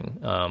interesting.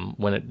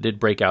 When it did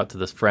break out to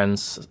the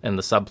friends and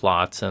the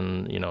subplots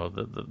and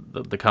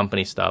the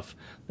company stuff,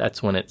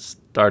 that's when it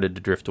started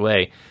to drift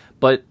away.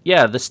 But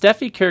yeah, the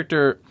Steffi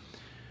character,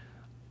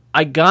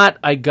 I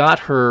got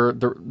her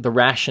the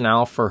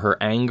rationale for her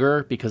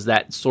anger, because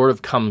that sort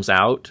of comes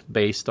out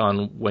based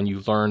on when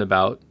you learn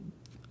about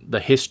the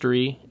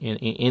history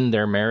in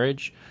their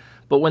marriage.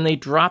 But when they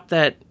drop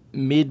that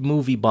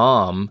mid-movie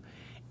bomb,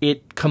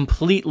 it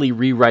completely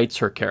rewrites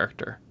her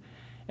character.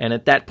 And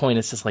at that point,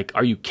 it's just like,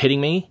 are you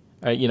kidding me?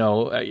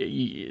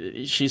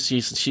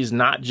 She's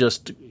not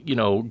just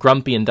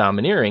grumpy and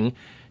domineering.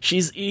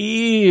 She's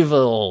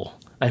evil.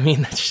 I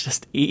mean, that's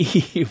just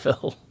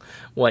evil.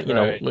 What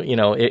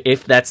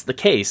if that's the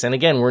case? And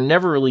again, we're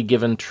never really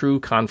given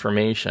true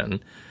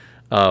confirmation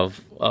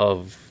of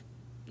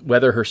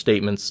whether her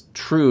statement's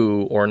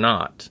true or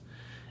not.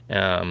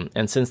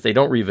 And since they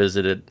don't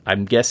revisit it,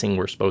 I'm guessing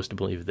we're supposed to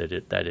believe that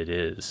it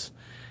is,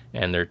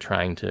 and they're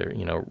trying to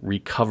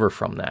recover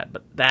from that.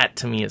 But that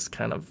to me is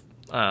kind of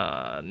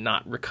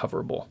not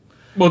recoverable.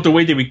 Well, the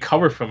way they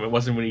recovered from it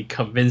wasn't really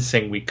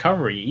convincing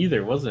recovery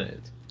either, wasn't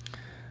it?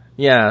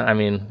 Yeah, I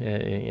mean,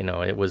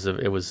 it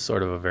was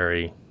sort of a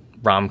very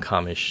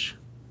rom-com-ish,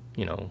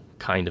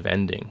 kind of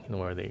ending,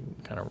 where they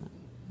kind of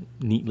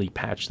neatly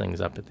patch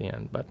things up at the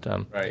end. But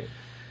right.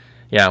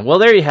 Yeah, well,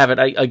 there you have it.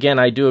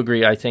 I do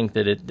agree. I think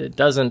that it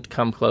doesn't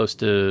come close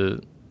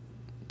to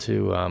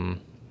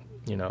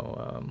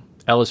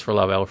L is for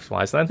Love, L is for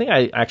Lies. And I think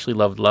I actually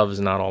loved Love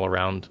Is Not All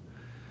Around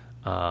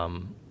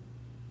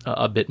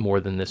a bit more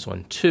than this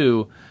one,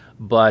 too.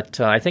 But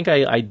I think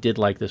I did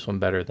like this one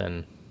better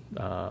than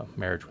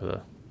Marriage with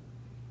a...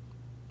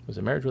 Was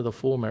it Marriage with a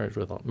Fool? Marriage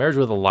with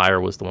a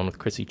Liar was the one with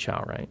Chrissy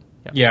Chow, right?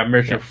 Yeah,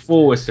 Marriage with a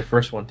Fool was the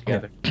first one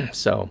together.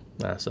 So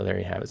there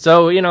you have it.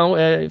 So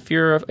if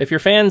you're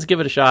fans, give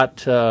it a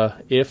shot.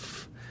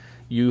 If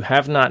you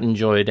have not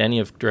enjoyed any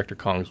of Director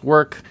Kong's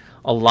work,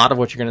 a lot of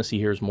what you're going to see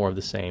here is more of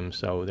the same.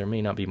 So there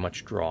may not be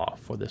much draw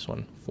for this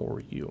one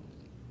for you.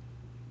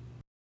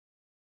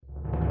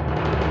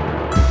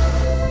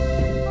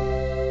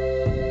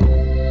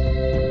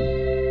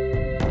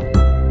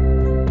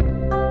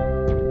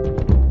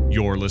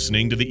 You're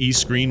listening to the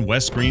East Screen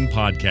West Screen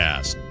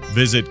podcast.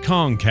 Visit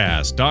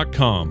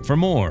Kongcast.com for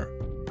more.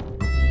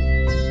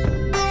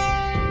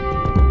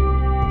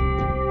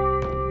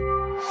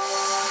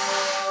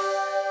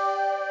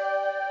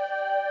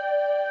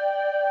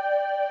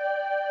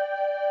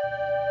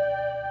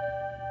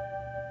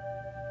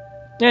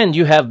 And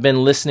you have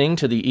been listening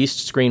to the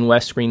East Screen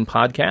West Screen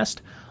podcast.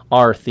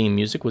 Our theme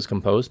music was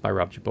composed by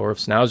Rob Jabor of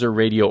Schnauzer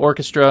Radio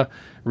Orchestra.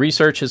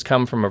 Research has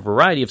come from a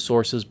variety of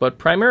sources, but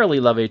primarily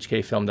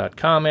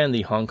lovehkfilm.com and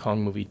the Hong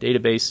Kong Movie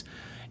Database.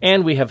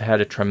 And we have had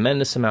a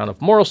tremendous amount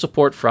of moral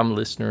support from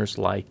listeners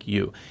like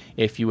you.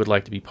 If you would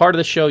like to be part of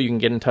the show, you can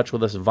get in touch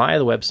with us via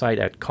the website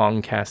at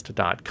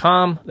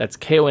kongcast.com. That's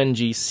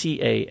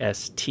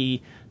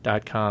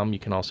KONGCAST.com. You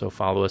can also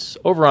follow us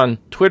over on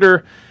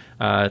Twitter.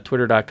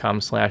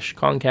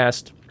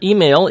 Twitter.com/Kongcast.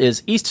 Email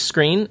is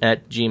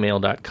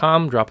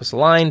eastscreen@gmail.com. Drop us a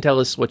line. Tell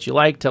us what you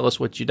like. Tell us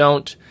what you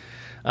don't.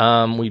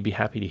 We'd be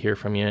happy to hear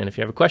from you. And if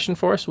you have a question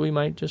for us, we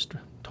might just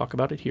talk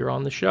about it here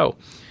on the show.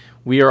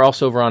 We are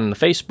also over on the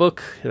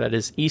Facebook. That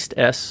is East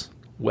S,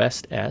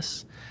 West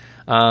S.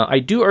 I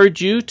do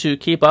urge you to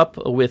keep up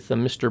with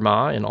Mr.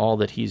 Ma and all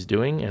that he's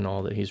doing and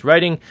all that he's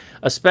writing.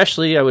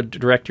 Especially, I would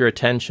direct your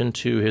attention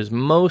to his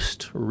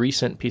most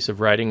recent piece of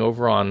writing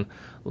over on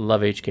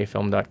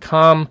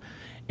lovehkfilm.com.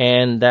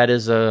 And that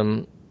is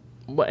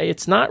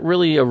it's not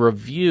really a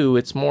review.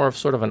 It's more of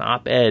sort of an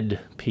op-ed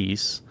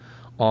piece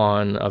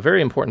on a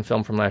very important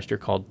film from last year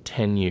called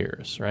 10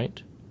 Years,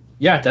 right?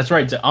 Yeah, that's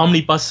right. It's an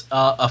omnibus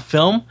a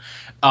film.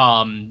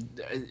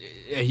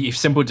 A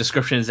simple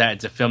description is that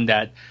it's a film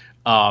that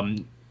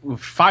with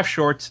 5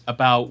 shorts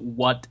about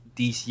what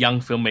these young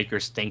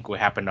filmmakers think will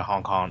happen to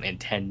Hong Kong in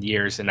 10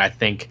 years. And I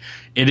think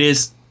it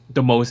is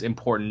the most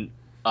important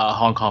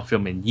Hong Kong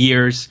film in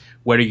years.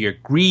 Whether you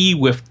agree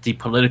with the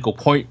political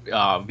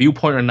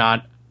viewpoint or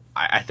not,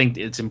 I think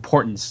its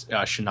importance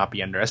should not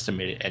be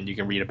underestimated, and you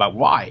can read about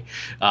why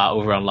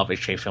over on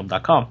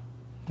lovehkfilm.com.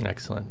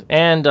 Excellent.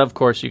 And, of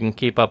course, you can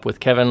keep up with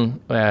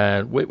Kevin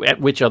at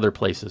which other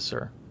places,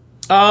 sir?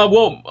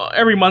 Well,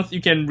 every month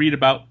you can read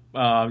about,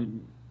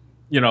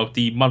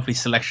 the monthly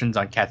selections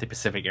on Cathay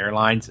Pacific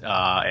Airlines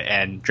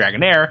and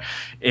Dragonair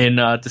in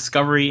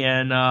Discovery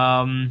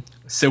and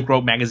Silk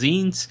Road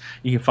magazines.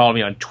 You can follow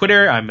me on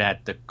Twitter. I'm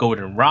at The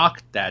Golden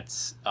Rock.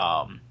 That's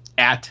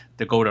at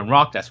The Golden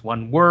Rock. That's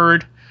one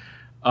word.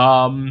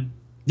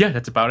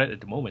 That's about it at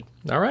the moment.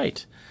 All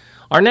right.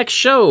 Our next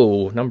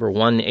show, number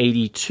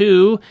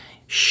 182,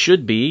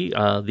 should be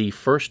the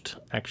first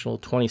actual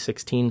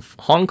 2016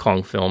 Hong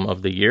Kong film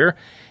of the year.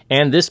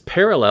 And this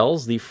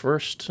parallels the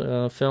first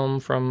film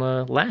from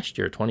last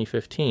year,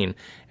 2015.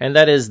 And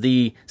that is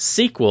the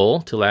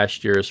sequel to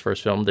last year's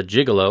first film, The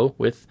Gigolo,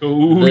 with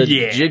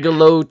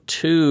Gigolo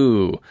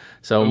 2.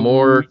 So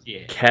more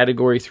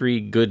Category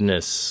 3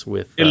 goodness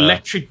with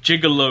Electric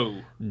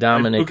Gigolo.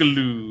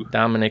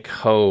 Dominic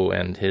Ho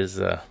and his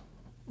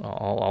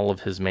all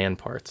of his man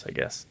parts, I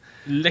guess.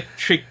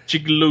 Electric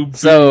Gigolo.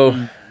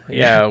 So,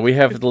 yeah, we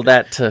have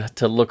that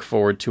to look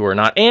forward to or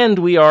not. And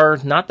we are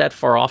not that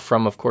far off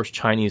from, of course,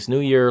 Chinese New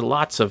Year.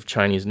 Lots of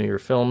Chinese New Year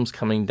films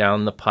coming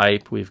down the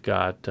pipe. We've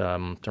got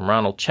some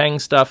Ronald Cheng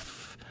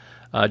stuff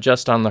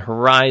just on the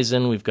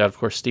horizon. We've got, of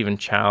course, Stephen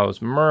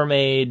Chow's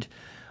Mermaid,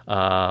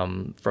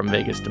 From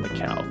Vegas to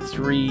Macau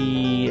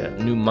 3, a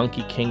new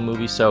Monkey King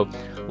movie. So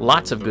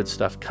lots of good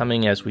stuff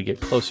coming as we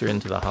get closer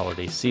into the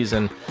holiday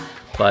season.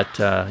 But,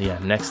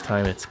 next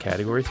time it's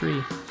Category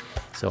 3.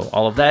 So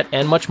all of that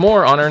and much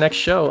more on our next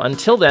show.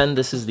 Until then,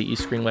 this is the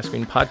East Screen, West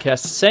Screen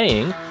podcast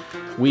saying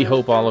we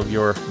hope all of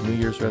your New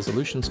Year's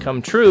resolutions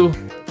come true,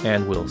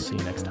 and we'll see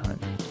you next time.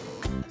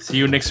 See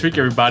you next week,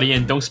 everybody,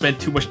 and don't spend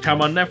too much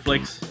time on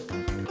Netflix.